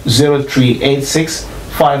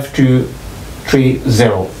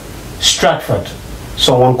 074-0386-5230. Stratford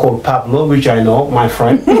someone called Pablo, which I know, my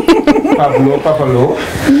friend. Papalo,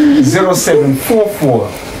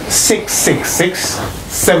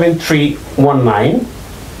 0744-666-7319.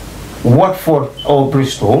 Watford or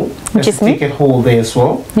Bristol. Which is me. Ticket hold there as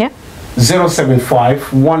well. Yeah.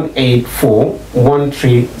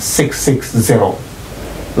 075-184-13660.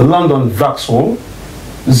 London Vauxhall,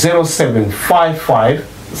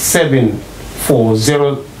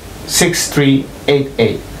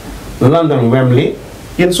 0755-740-6388. London Wembley.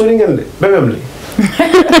 Wembley.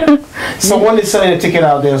 Someone is selling a ticket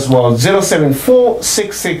out there as well.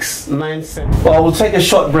 074-6697. Well, we'll take a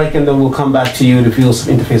short break and then we'll come back to you, the viewers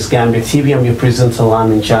of InterFace Gambia TV. I'm your presenter,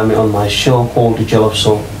 Lamin, Jammeh, on my show called The Jollof.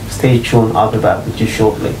 So stay tuned. I'll be back with you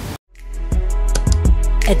shortly.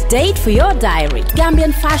 A date for your diary.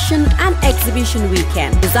 Gambian Fashion and Exhibition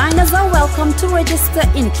Weekend. Designers are welcome to register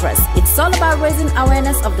interest. It's all about raising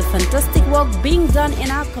awareness of the fantastic work being done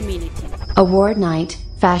in our community. Award night,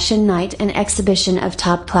 fashion night and exhibition of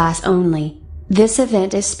top class only. This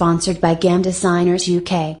event is sponsored by Gam Designers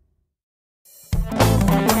UK.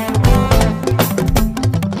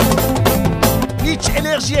 Rich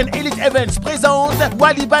Energy and Elite Events présente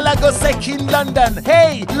Wally Balago Seck in London.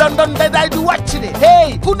 Hey, London daday du watch it.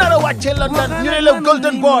 Hey, ku nar a watché London, ñu ne le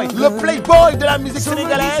golden boy, le playboy de la musique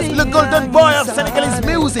sénégalaise, le golden boy of Senegalese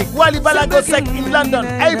music. Wally Balago Seck in London,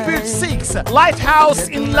 April 6, Lighthouse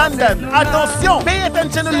in London. Attention, pay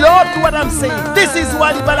attention a lot to what I'm saying. This is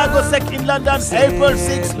Wally Balago Seck in London, April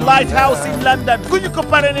 6, Lighthouse in London. Ku ñu ko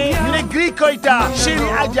parrainé, ñu ne Gris Koita, Chéri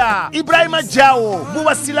Adja, Ibrahima Diawo,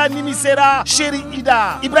 Boubassila Nimisera, Chéri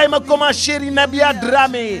Ida, Ibrahima Koma, Chéri Nabia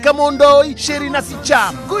Dramé, Kamondoy, Chéri Nassi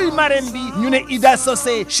Thiam, Guy Marembi, ñu ne Ida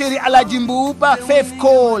Sosé, Chéri Aladji Mboup, Fef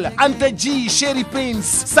Cole, Anta G, Chéri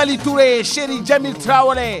Prince, Sali Touré, Chéri Jamil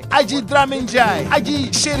Traoré, Adji Dramé Ndiaye, Adji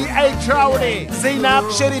Chéri Ay Traoré, Zeynab,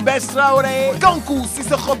 Chéri Bess Traoré, Kankou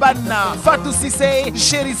Sissoko Banna, Fatou Cissé,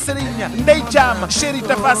 Chéri Serigne, Ndey Thiam, Chéri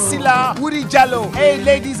Tafa Silla, Wuri Diallo. Hey,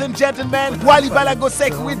 ladies and gentlemen, Wally Balago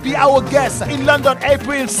Seck will be our guest in London,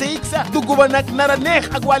 April 6. Duguba nak nara neex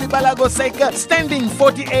ak Wally Balago Seck, standing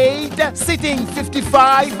 48, sitting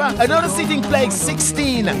 55, another sitting place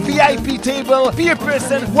 16, VIP table, per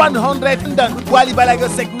person 100. London, Wally Balago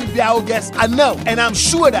Seck will be our guest. I know, and I'm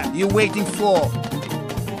sure that you're waiting for.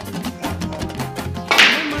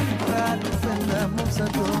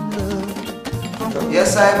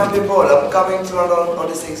 Yes, I am a people. I'm coming to London on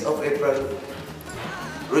the 6th of April.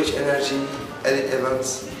 Rich Energy, Elite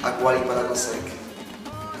Events, ak Wally Balago Seck,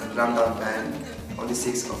 and London Band on the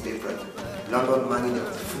 6th of April. London maa ngi ñëw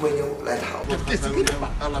fu may ñëw Lighthouse.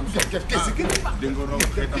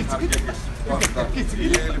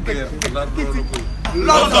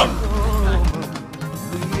 London.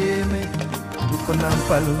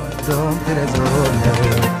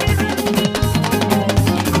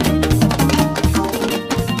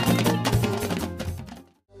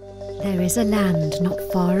 There is a land not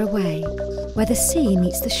far away, where the sea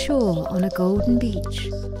meets the shore on a golden beach,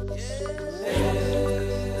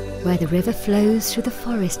 where the river flows through the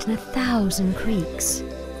forest in 1,000 creeks,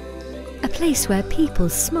 a place where people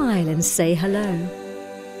smile and say hello.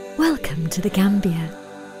 Welcome to the Gambia,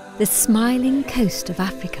 the smiling coast of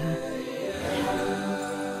Africa.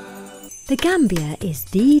 The Gambia is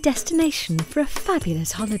the destination for a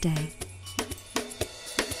fabulous holiday.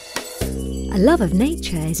 A love of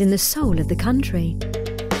nature is in the soul of the country.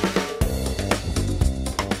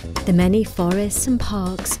 The many forests and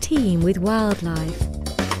parks teem with wildlife.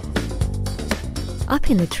 Up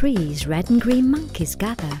in the trees, red and green monkeys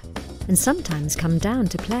gather and sometimes come down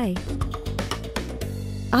to play.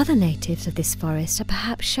 Other natives of this forest are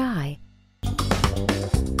perhaps shy.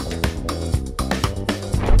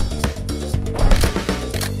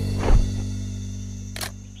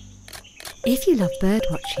 If you love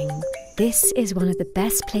birdwatching, this is one of the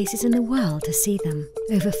best places in the world to see them.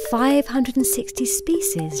 Over 560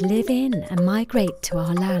 species live in and migrate to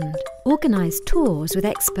our land. Organised tours with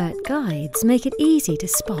expert guides make it easy to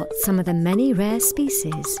spot some of the many rare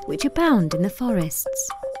species which abound in the forests.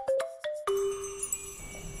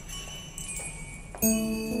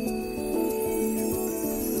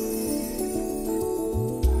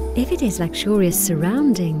 If it is luxurious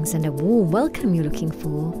surroundings and a warm welcome you're looking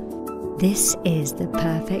for, this is the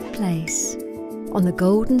perfect place. On the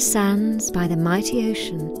golden sands by the mighty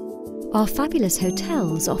ocean, our fabulous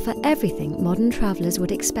hotels offer everything modern travellers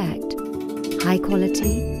would expect. High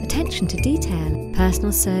quality, attention to detail,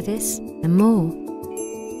 personal service, and more.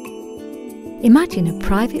 Imagine a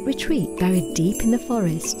private retreat buried deep in the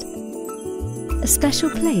forest. A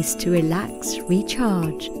special place to relax,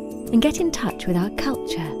 recharge, and get in touch with our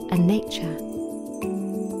culture and nature.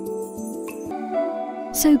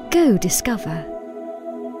 So go discover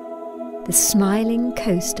the smiling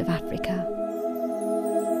coast of Africa.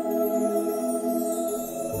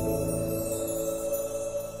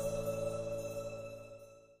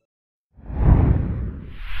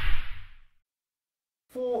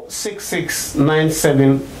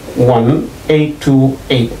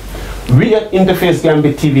 (466-971-828). We at InterFace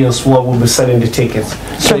Gambia TV as well will be selling the tickets.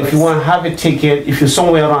 So if you want to have a ticket, if you're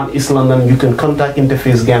somewhere around East London, you can contact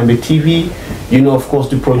InterFace Gambia TV. You know, of course,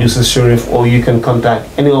 the producer Sheriff, or you can contact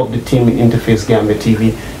any of the team in InterFace Gambia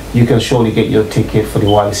TV. You can surely get your ticket for the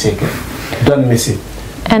Wally Seck. Don't miss it.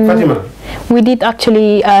 And Fatima? we did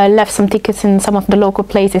actually left some tickets in some of the local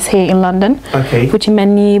places here in London. Okay. Fu ci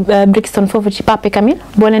melni Brixton fofu ci Pape Camille.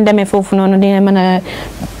 Bo len démé fofu nonu dina mëna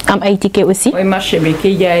am ay ticket aussi. Moy marché bi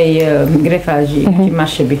ki jaay greffage yi ci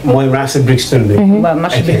marché bi. Moy marché Brixton bi. Wa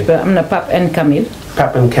marché bi amna Pape and Camille.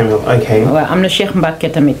 Pape and Camille, okay. Wa amna Cheikh Mbacké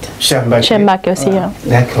tamit. Cheikh Mbacké. Cheikh Mbacké aussi.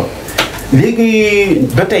 D'accord. léegi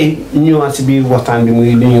ba tey ñëwaat si biir waxtaan bi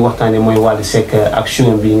muy li ñuy waxtaanee mooy Wally Seck ak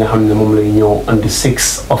show bi nga xam ne moom lay ñëw on the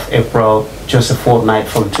 6th of April, just a fortnight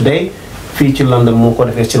from today. fii ci London mu ko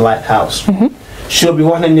defee ci Lighthouse. show bi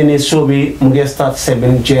wax nañ ne show bi mu ngi start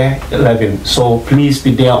 7 J 11 so please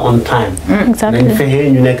be there on time. exactly nañ fexe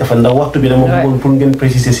ñu nekk fa ndax waxtu bi dama bëggoon pour ngeen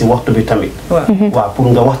préciser si waxtu bi tamit. waaw pour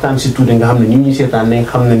nga waxtaan si tuuti nga xam ne ñi ñuy seetaan nañ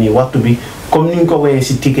xam ne nii waxtu bi comme ni ñu ko woyee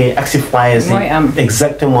si ticket ak si flyers yi.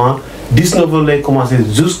 exactement 19h lay commencé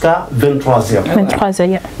jusqu'à 23h.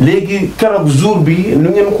 23h léegi keroog jour bi nu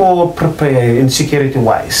ngeen ko prepare in security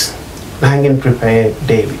wise. How can prepare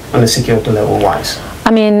day on a security level wise?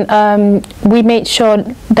 I mean, we made sure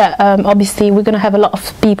that obviously we're going to have a lot of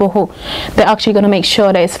people who they're actually going to make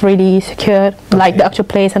sure that it's really secure, like the actual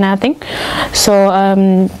place and everything. So,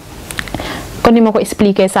 kon ni ma ko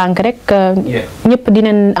expliquer sànq rek ñëpp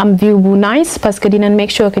dinañ am view bu nice parce que dinañ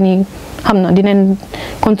make sure que ni xam na dinañ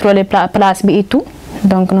contrôler place bi et tout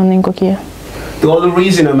donc noonu nañ ko kii. The only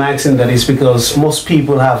reason I'm asking that is because most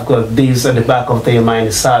people have got this at the back of their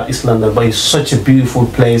mind. South East London, but it's such a beautiful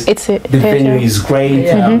place. The venue is great.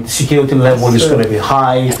 The security level is going to be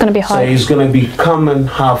high. It's going to be high. So it's going to be come and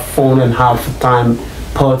have fun and have time,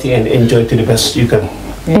 party and enjoy to the best you can.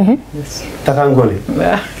 Takangoli.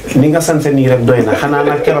 Ninga sanse ni rek doyna. Xana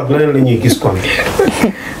nak kérok leneen lañuy gis kon.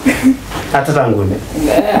 Atatangoli.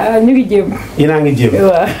 Ñu ngi jëm. Yéna ngi jëm.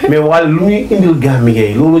 Mais wal lu ñuy indil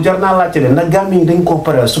Gambie loolu jar na laccé ndax Gambie dañ ko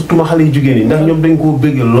paré surtout ma xalé jigéen yi ndax ñom dañ ko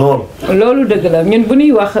bëgg lool. Loolu dëgg la ñun bu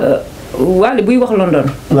ñuy wax Wally buy wax London.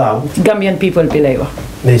 Waaw. Gambian people bi lay wax.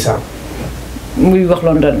 Ndeysaan. muy wax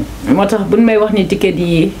London moo tax buñ may wax ni ticket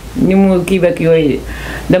yi ni mu kii beeg yooyu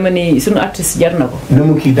dama ni suñu artiste jar na ko. ni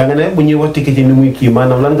mu kii da nga ne bu ñuy wax ticket yi ni muy kii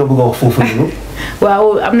maanaam lan nga bëgg a wax foofu noonu.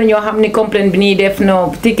 waaw am na ñoo xam ni complaint bi nii def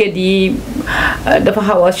no ticket yi dafa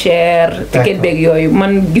xaw a cher. ticket beeg yooyu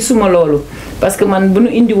man gisuma loolu parce que man bu ñu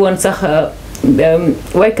indi woon sax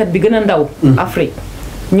waykat bi gën a ndaw. Afrique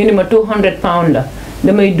ñu ni ma 200 pounds la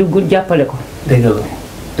damay dugg jàppale ko. dëgg la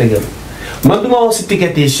dëgg la. man duma wax si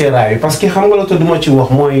ticket yi cher parce que xam nga la te duma ci wax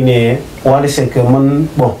mooy ne Wally Seck man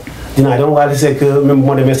bon dinaa dem Wally Seck même bu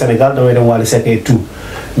ma demee Sénégal damay dem Wally Seck et tout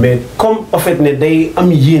mais comme en fait ne day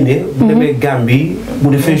am yéene. bu demee Gambie bu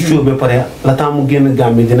defee show ba pare la temps mu génn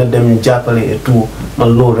Gambie dina dem jàppale et tout man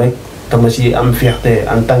loolu rek dama ci am fierté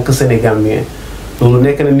en tant que Sénégambien loolu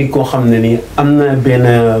nekk na nit koo xam ne ni am na benn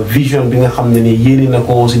vision bi nga xam ne ni yéene na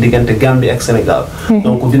ko si diggante Gambie ak Sénégal.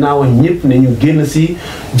 donc dinaa wax ñëpp ne ñu génn si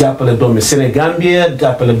jàppale doomi Sénégambie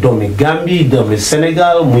jàppale doomi Gambie doomi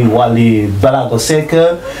Sénégal muy Wally Ballago Seck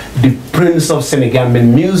the prince of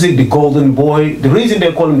Senegambian music the golden boy. The reason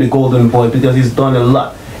they call him the golden boy because he's done a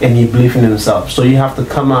lot and he believes in himself, so you have to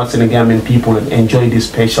come out Senegambian people and enjoy this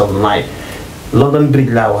special night. London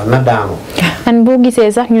Bridge laa wax na daanu. and boo gisee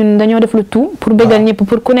sax ñun dañoo def lu tout pour bëggal ñëpp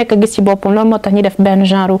pour ku nekk gis ci boppam loolu moo tax ñu def benn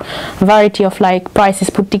genre variety of like prices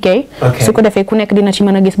pour ticket. su ko defee ku nekk dina ci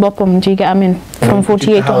mën a gis boppam ci ga amin from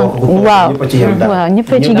 48 to waaw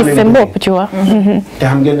ñëpp ci gis seen bopp ci wax. te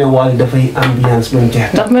xam ngeen ne Wally dafay ambiance bu mu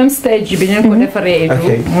jeex. ndax même stage bi ñu ko defaree et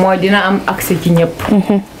tout mooy dina am accès ci ñëpp.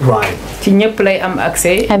 right ci ñëpp lay am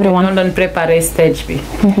accès. everyone doon préparer stage bi.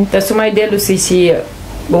 te su may dellu si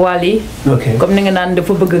Wally comme ni nga naan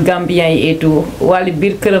dafa bëgg Gambien yi et tout Wally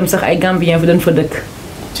biir këram sax ay Gambien fi dañ fa dëkk.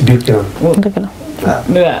 ci biir këram. dëgg la.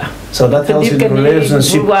 waaw. so that tells you the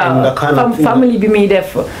relationship and the kind of family bi muy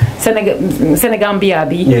def Sénégambia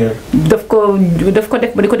bi. daf ko def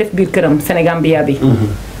ba di ko def biir këram Sénégambia bi.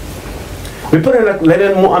 bi pare nag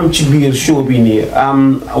leneen mu am ci biir show bi nii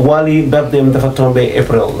Wally birthday dafa tombé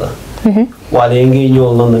April la. Wally ngi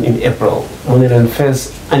ñëw London in April mu ne leen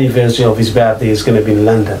first anniversary of his birthday is going to be in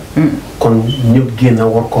London. kon ñëpp génn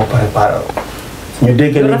war koo préparé ñu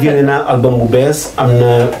dégg ne génne naa album bu bees am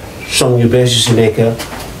na song yu bees yu si nekk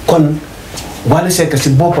kon Wally Seck si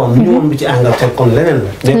boppam ñëwam bi ci Angleterre kon leneen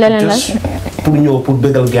la. leneen la pour ñëw pour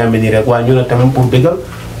bégal Gambie nii rek waaye ñu ne tamit pour bégal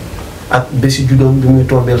ak bési judoom bi muy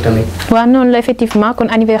tombeel tamit. waaw noonu la effectivement kon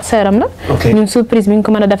anniversaire am la. ñun surprise bi ñu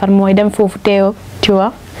ko mën a defar mooy dem foofu teew tu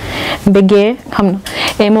vois. bëggee xam na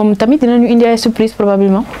et moom tamit dinañu indi ay surprise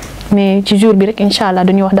probablement mais ci jour bi rek incha allah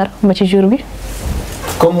dañuy wax dara ba ci jour bi.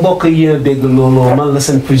 comme mbokk yi yéen a dégg loolu man la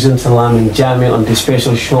seen presenter Lamin Jammeh on this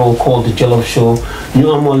special show called the Jollof Show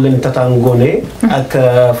ñu amoon leen Tata Ngone ak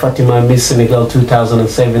Fatima Miss Senegal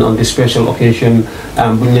 2007 on this special occasion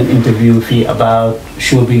bu ñu leen interview fii about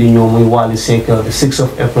show bi di ñëw muy Wally Seck the 6th of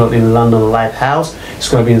April in London Lighthouse. It's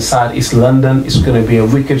going to be in South East London. It's going to be a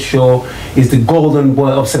wicked show. He's the golden boy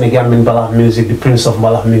of Senegambian Mbalax music, the prince of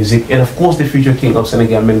Mbalax music, and of course the future king of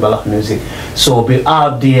Senegambian Mbalax music. So be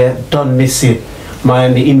out there, don't miss it.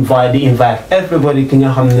 Man, the invite everybody ki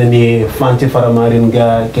nga xam ne ni Fanti Faramarin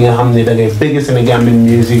ga ki nga xam ne da ngay bëgg Senegambian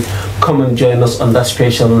music, come and join us on that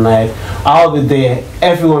special night. I'll be there,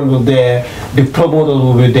 everyone will be there, the promoter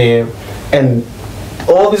will be there. and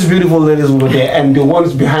all these beautiful ladies were there, and the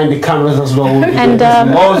ones behind the cameras as well. And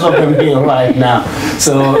most of them here right now.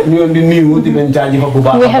 So we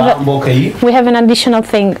have an additional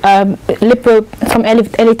thing. From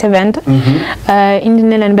Elite Event. Indi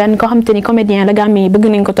na leen benn ko xam te ni comédien la Gambie bëgg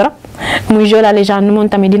nañ ko trop. Muy Joe la légende moom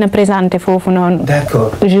tamit dina présenter foofu noonu.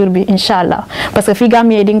 D'accord. Jour bi inchallah. Parce que fii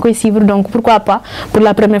Gambie di nga koy suivre donc pourquoi pas pour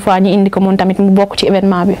la première fois ñu indi ko moom tamit mu bokk ci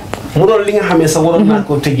événement bi. mu doon li nga xamee sa waroon naa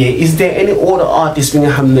ko tëjee is there any other artist bi nga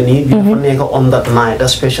xam ne nii dafa nekk on that night that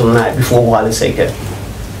special night before Wally Seck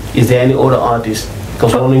is there any other artist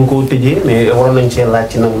parce que waroon nañu koo tëjee mais waroon nañu cee laaj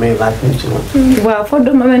ci nag mais laaj nañu ci nag waaw for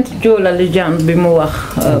the moment Joe la légende bi mu wax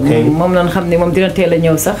moom lañ xam ne moom dina teel a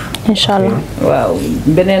ñëw sax inchallah waaw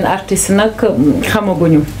beneen artiste nag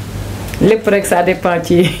xamaguñu lépp rek ça dépend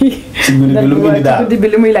ci guddi bi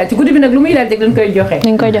lu muy laaj ci guddi bi nag lu muy laaj rek dañ koy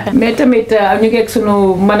joxe mais tamit ñu ngi ak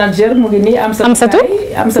sunu manager mu ngi nii Amsatu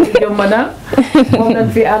Jombana moom lañ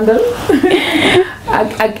fi àndal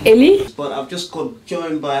ak Eli. But I've just got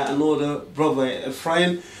joined by another brother a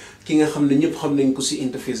friend ki nga xam ne ñëpp xam nañ ko si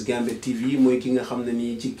InterFace Gambia TV mooy ki nga xam ne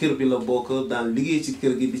nii ci kër bi la bokk daan liggéey ci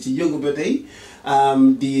kër gi di ci yëngu ba tey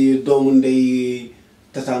di doomu ndey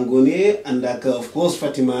Tatangone and of course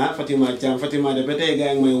Fatima Thiam Fatima de ba tey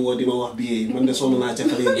gaa ngi may woo di ma wax bi man de sonn naa ca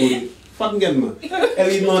xale góor yi fat ngeen ma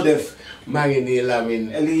Eli noo def maa ngi nii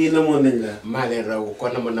Lamin Eli namoon nañ la maa leen raw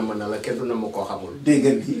kon nama na la kenn du na ma koo xamul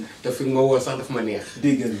déggal bi te fi nga woo sax daf ma neex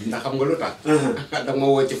déggal bi ndax xam nga lu tax da ma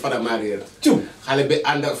woo ci Faramariir cum xale bi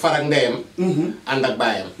ànd ak farak ndeyam ànd ak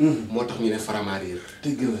baayam moo tax ñu ne Faramariir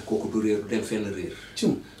dégg la kooku du réer du dem fenn réer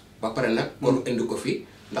cum ba pare nag kon indi ko fi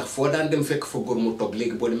ndax foo daan dem fekk fa góor mu toog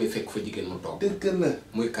léegi boo demee fekk fa jigéen mu toog dégg la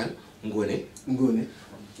muy kan Ngone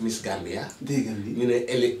Miss Gambia déggal bi ñu ne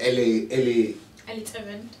Eli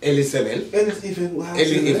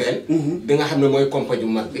Event bi nga xam ne mooy compagnie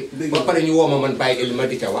bu mag bi ba pare ñu woo ma man bàyyi Eli ma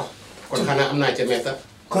di ca wax kon xanaa am naa ca meeta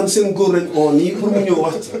kon seen góor lañ oo nii pour mu ñëw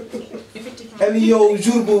wax ci Eli yow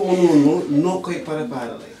jour boobu noonu noo koy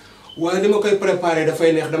préparé lay waaye ni ma koy préparé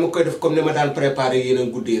dafay neex dama koy def comme ni ma daan préparé yeneen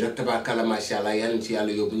guddi rek tabaarkalla macha allah yal na ci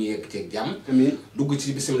yàlla yóbbu ñu yegg ceeg jàmm dugg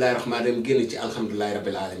ci bisimilahi rahmaani rahim génn ci alhamdulilahi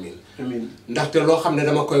rabil alamin ndaxte loo xam ne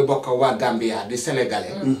dama koy bokk waa Gambia di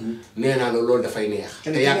sénégalais nee naa la loolu dafay neex te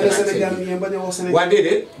yàgg naa ci waa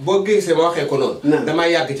déedéet boo gisee ma waxee ko noonu damaa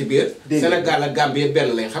yàgg ci biir Sénégal ak Gambie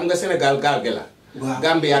benn lañ xam nga Sénégal gaal gi la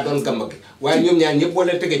Gambia doon gamba gi waaye ñoom ñaar ñëpp boo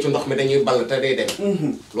leen tegee ci ndox mi dañuy ball te day dem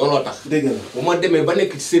looloo tax bu ma demee ba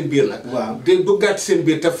nekk ci seen biir nag de duggaat ci seen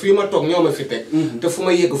biir te fii ma toog ñoo ma fi teg te fu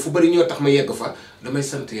ma yegg fu bari ñoo tax ma yegg fa damay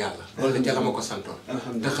sant yàlla loolu la jala ma ko santoon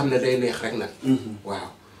te xam ne day neex rek nag waaw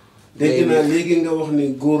dégg naa léegi nga wax ne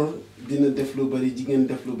góor dina def lu bari jigéen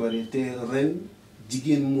def lu bari te ren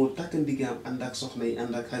jigéen moo takk ndigaam ànd ak soxna yi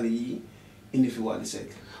ànd ak xale yi indi fi Wally Seck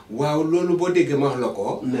waaw loolu boo déggee ma wax la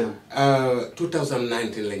ko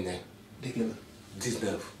 2019 lañ ne dégg la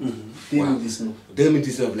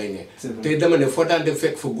 2019 lañ ne te dama ne foo daan dem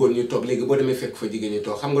fekk fa góor ñu toog léegi boo demee fekk fa jigéen ñu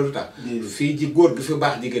toog xam nga lu tax fii ji góor gi fi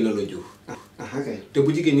baax jigéen a la jur te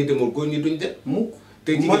bu jigéen ñi demul góor ñi duñ dem mukk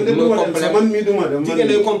te jigéen ñi mooy complément jigéen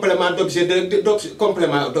ñi complément d'objet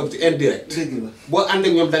complément d'objet indirect boo ànd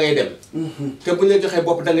ak ñoom da ngay dem te bu ñu la joxee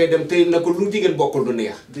bopp da ngay dem te na ko lu jigéen bokkul du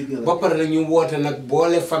neex ba pare nag ñu woote nag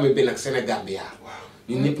boole famille bi nag Sénégal bi yaa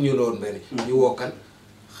ñun ñëpp ñu loon benn ñu woo kan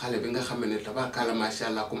xale bi nga xam ne tabarkalla macha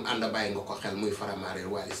allah kum ànd bàyyi nga ko xel muy Faramariir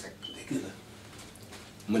Wally Seck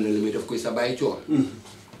mën na li muy def kuy sa bàyyi coon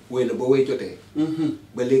wéy na ba wéy jotee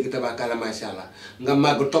ba léegi tabarkalla macha allah nga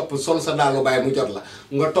màgg topp sol sa daalu bàyyi mu jot la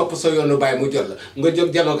nga topp sa yoonu bàyyi mu jot la nga jóg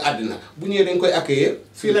janoog àddina bu ñëwee dañ koy accueillir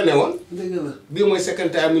fii la ne woon bii mooy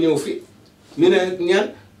secrétaire mu ñëw fii ñu ne ñaan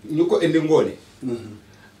ñu ko indi Ngone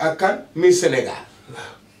ak kan Miss Sénégal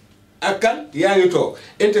ak kan yaa ngi toog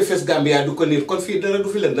InterFace Gambia du ko niir kon fii dara du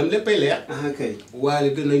fi lëndam léppay leer kay Wally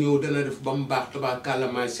dina ñëw dana def ba mu baax tabarkalla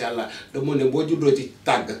macha allah dama ne boo juddoo ci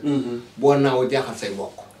tàgg boo naaw jaaxal say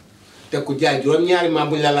bokk te ku jaay juróom ñaari maam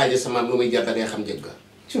bu ñu la laajee sa maam lu muy jar da ngay xam njëg ga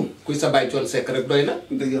kuy sa bàyyi coon sekk rek doy na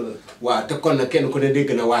waaw te kon nag kenn ku ne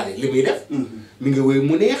dégg na Wally li muy def mi ngi wéy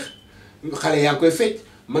mu neex xale yaa ngi koy fecc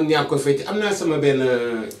mag ñaa ngi koy fecc am naa sama benn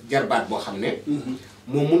jarbaat boo xam ne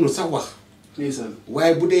moom mënul sax wax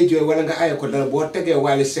waaye bu dee jooy wala nga aaye ko dara boo tegee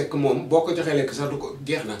Wally Seck moom boo ko joxee lekk sax du ko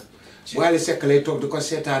jeex na Wally Seck lay toog di ko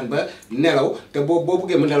seetaan ba nelaw te boo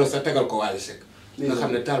buggee mu nelaw sax tegal ko Wally Seck nga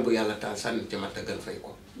xam ne taal bu yàlla taal sànni ci mat a gën fay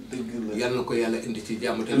ko yal na ko yàlla indi ci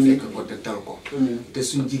jàmm te fekk ko te tal ko te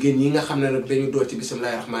suñ jigéen ñi nga xam ne nag dañu door ci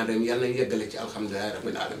bisimilahi rahmaani rahim yal nañ yeggale ci alhamdulilahi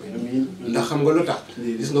rabbil alamin ndax xam nga lu tax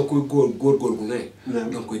gis nga kuy góor gu ne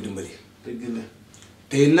danga koy dimbali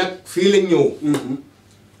te nag fii lañ ñëw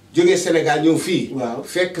jógee Sénégal ñëw fii. waaw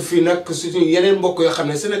fekk fii nag suñu yeneen mbokk yoo xam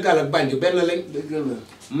ne Sénégal ak Banjul benn lañ. dëgg la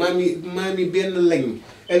maam yi benn lañ.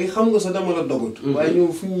 léegi xam nga sax dama la dogut. waaye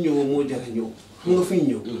ñoom fu ñu ñëw moo jar a ñëw. xam nga fu ñu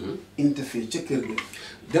ñëw. InterFace ca kër ga.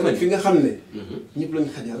 dama fi nga xam ne. ñëpp lañ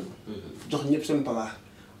xajal. jox ñëpp seen palaa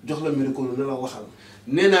jox la miracle ne la waxal.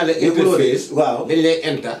 nee naa la InterFace. waaw dañ lay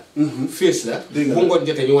face la. bu ngoon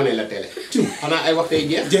jotee ñu wane la télé. xanaa ay waxtay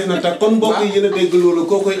jeex. jeex na tax kon mbokk yi yéen a dégg loolu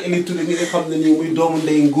koo koy Eli Touré ñi nga xam ne nii muy doomu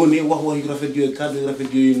ndey ngóone wax yu rafet yooyu kàddu yu rafet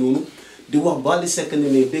yooyu noonu. di wax Wally Seck ne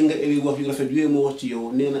ne dégg nga Eli wax yu rafet yooyu moo wax ci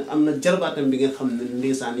yow nee na am na jarbaatam bi nga xam ne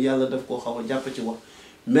ndeysaan yàlla daf koo xaw a jàpp ci wax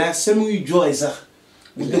mais semuy jooy sax.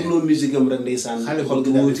 bu dégloo musique am rek ndeysaan. xale xol gi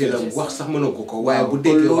wuute la wax sax mënoo ko waaye bu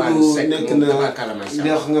déggee Wally Seck nekk na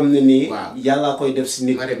nga xam ne nii. yàllaa koy def si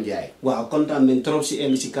nit. Marème Ndiaye. waaw kontaan nañ trop si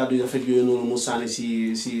Eli si kàddu yu rafet yooyu noonu mu sànni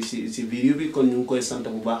si vidéo bi kon ñu ngi koy sant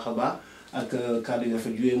bu baax a baax ak kàddu yu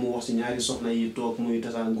rafet yooyu mu wax si ñaari soxna yi toog muy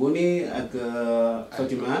Tata Ngone ak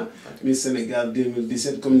Fatima Miss Sénégal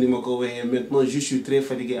 2017 comme ni ma ko waxee maintenant je suis très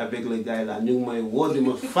fatigué avec le gars là ñu ngi may woo di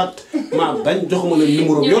ma fàtt maa bañ joxuma la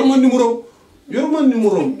numéro yoruma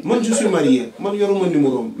numéro man je suis marié man yoruma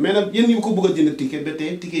numéro mais nag yéen ñu ko bëgg a jënd ticket ba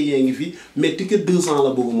tey ticket yee ngi fi mais ticket 200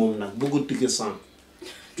 la bëgg moom nag bëggul ticket 100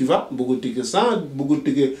 tu vois bëggul ticket 100 bëggul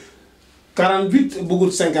ticket 48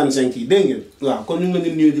 bëggul 55 yi dégg ngeen waaw kon ñu ngi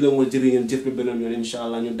leen di nuyu di la moo jërë ngeen jëf ba beneen yoon incha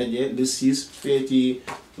allah ñu dajee le 6 fee ci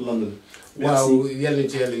London. waaw yàlla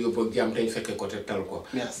ci yàlla yóbbu ak jàmm te ñu fekkee ko te tal ko.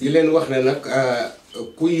 merci di leen wax ne nag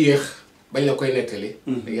ku yéex bañ la koy nettali.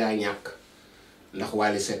 yaa ñàkk. ndax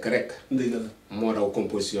Wally Seck rek. dëgg la moo raw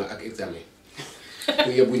composition ak examen. ku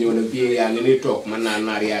yebbu ñëw nag billet yaa ngi nii toog mën naa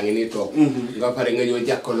naar yaa ngi nii toog. nga pare nga ñëw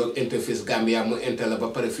jàkkaarloog InterFace Gambia mu inter la ba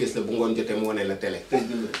pare face la bu ngoon jotee mu wane la télé.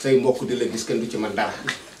 say mbokk di la gis kenn du ci man dara.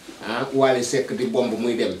 ah Wally Seck di bomb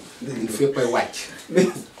muy dem. fépp ay wàcc.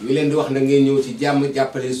 ñu leen di wax nag ngeen ñëw ci jàmm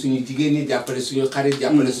jàppale suñu jigéen ñi jàppale suñu xarit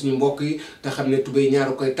jàppale suñu mbokk yi te xam ne tubéy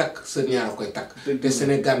ñaara koy takk sër ñaara koy takk. te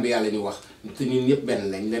Sénégal bi yàlla ñu wax. te ñun ñëpp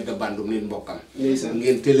benn lañ ne da bandum nit mbokkam.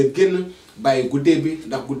 ngeen teel a génn bàyyi guddee bi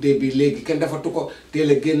ndax guddee bi léegi kenn dafatu ko teel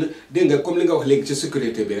a génn dégg nga comme li nga wax léegi ci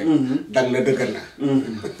sécurité bi rek. dag na dëgër na.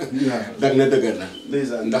 dag na dëgër na.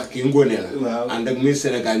 ndax kii ngóone la. ànd ak Miss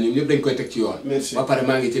Sénégal ñun ñëpp dañ koy teg ci yoon. ba pare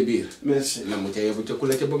maa ngi ca biir. merci na mu ca yebu ca ku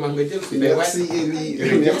la ca ba maa nga jël. merci Eli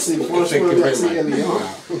merci franchement merci Eli.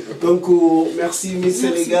 donc merci Miss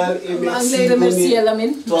Sénégal et merci. maa ngi lay remercier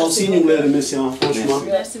Lamin. toi aussi ñu ngi lay remercier franchement.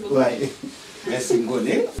 merci beaucoup. merci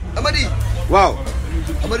Ngone. Amady. waaw.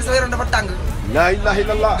 Amady sa yaram dafa tàng. laa ilaaha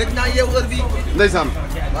illallah. gëj naa yeewu heure bii. ndeysaan.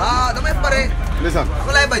 waaw damay pare. ndeysaan.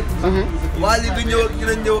 dafa lay bañ. Wally du ñëw ak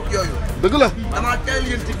dinañ ñëw ak yooyu. dëgg la. damaa teel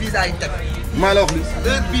yéen ci visa yi teg. maa la wax li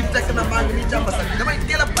heure bii fekk na maa ngi nii jàmba sax damay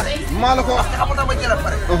teel a pare. maa la ko wax. parce que xam nga dama teel a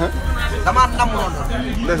pare. damaa namm noonu.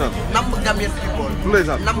 ndeysaan. namm Gambian people.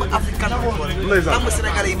 ndeysaan. namm African people. ndeysaan. namm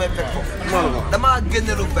Sénégalais yi may fekk foofu. maa la ko wax. damaa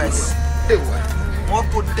génne lu bees. moo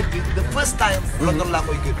ko dëgg the first time. London laa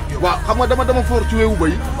koy gën. waaw xam nga dama foor ci weewu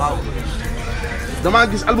bay. waaw. damaa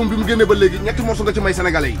gis album bi mu génnee ba léegi ñetti morceau nga ci may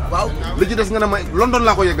sénégalais yi. waaw li ci des nga ne may London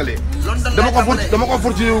laa ko yeggalee. London dama ko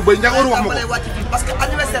for ci weewu bay Ndiago wax ma ko. wàcc fii parce que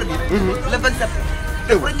anniversaire bi. le 27.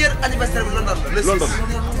 le premier anniversaire bi London la. le 6 London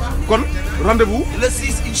kon rendez-vous. le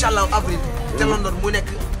 6 incha allah avril. te London mu nekk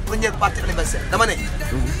première partie anniversaire dama ne.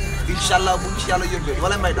 incha allah bu ñu ci yàlla yóbbee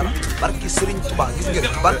wala may dara. barki Serigne Touba gis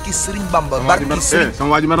ngeen barki Serigne Bamba. barki Serigne sama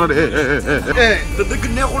waa ji mer na de te dëgg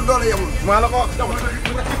neexul doole yemul. maa la ko wax.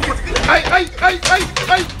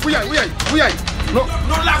 ay bu yaay.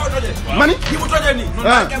 noonu laa ko tojee. mani ki mu tojee nii.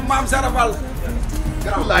 noonu maam Sarafal.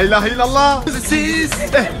 la ilaha illallah. siis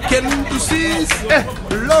kenn du siis.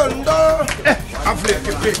 London.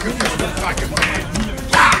 Afrique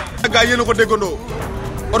gaa yéen a ko déggandoo.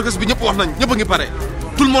 orchestre bi ñëpp wax nañ ñëpp a ngi pare.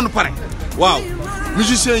 tout le monde pare. waaw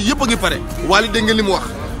musiciens yëpp a ngi pare. Wally dégg ngeen li mu wax.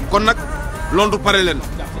 kon nag Londres pare leen.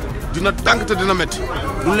 dina tànk te dina métti.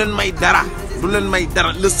 du leen may dara. du leen may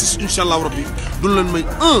dara le 6 incha allah rabbi du leen may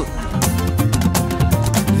 1.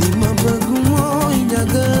 li ma bëgg mooy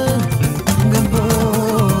njaga nga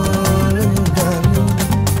boole ñu daal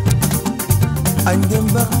añ dem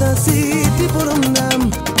baxta si ti borom ndam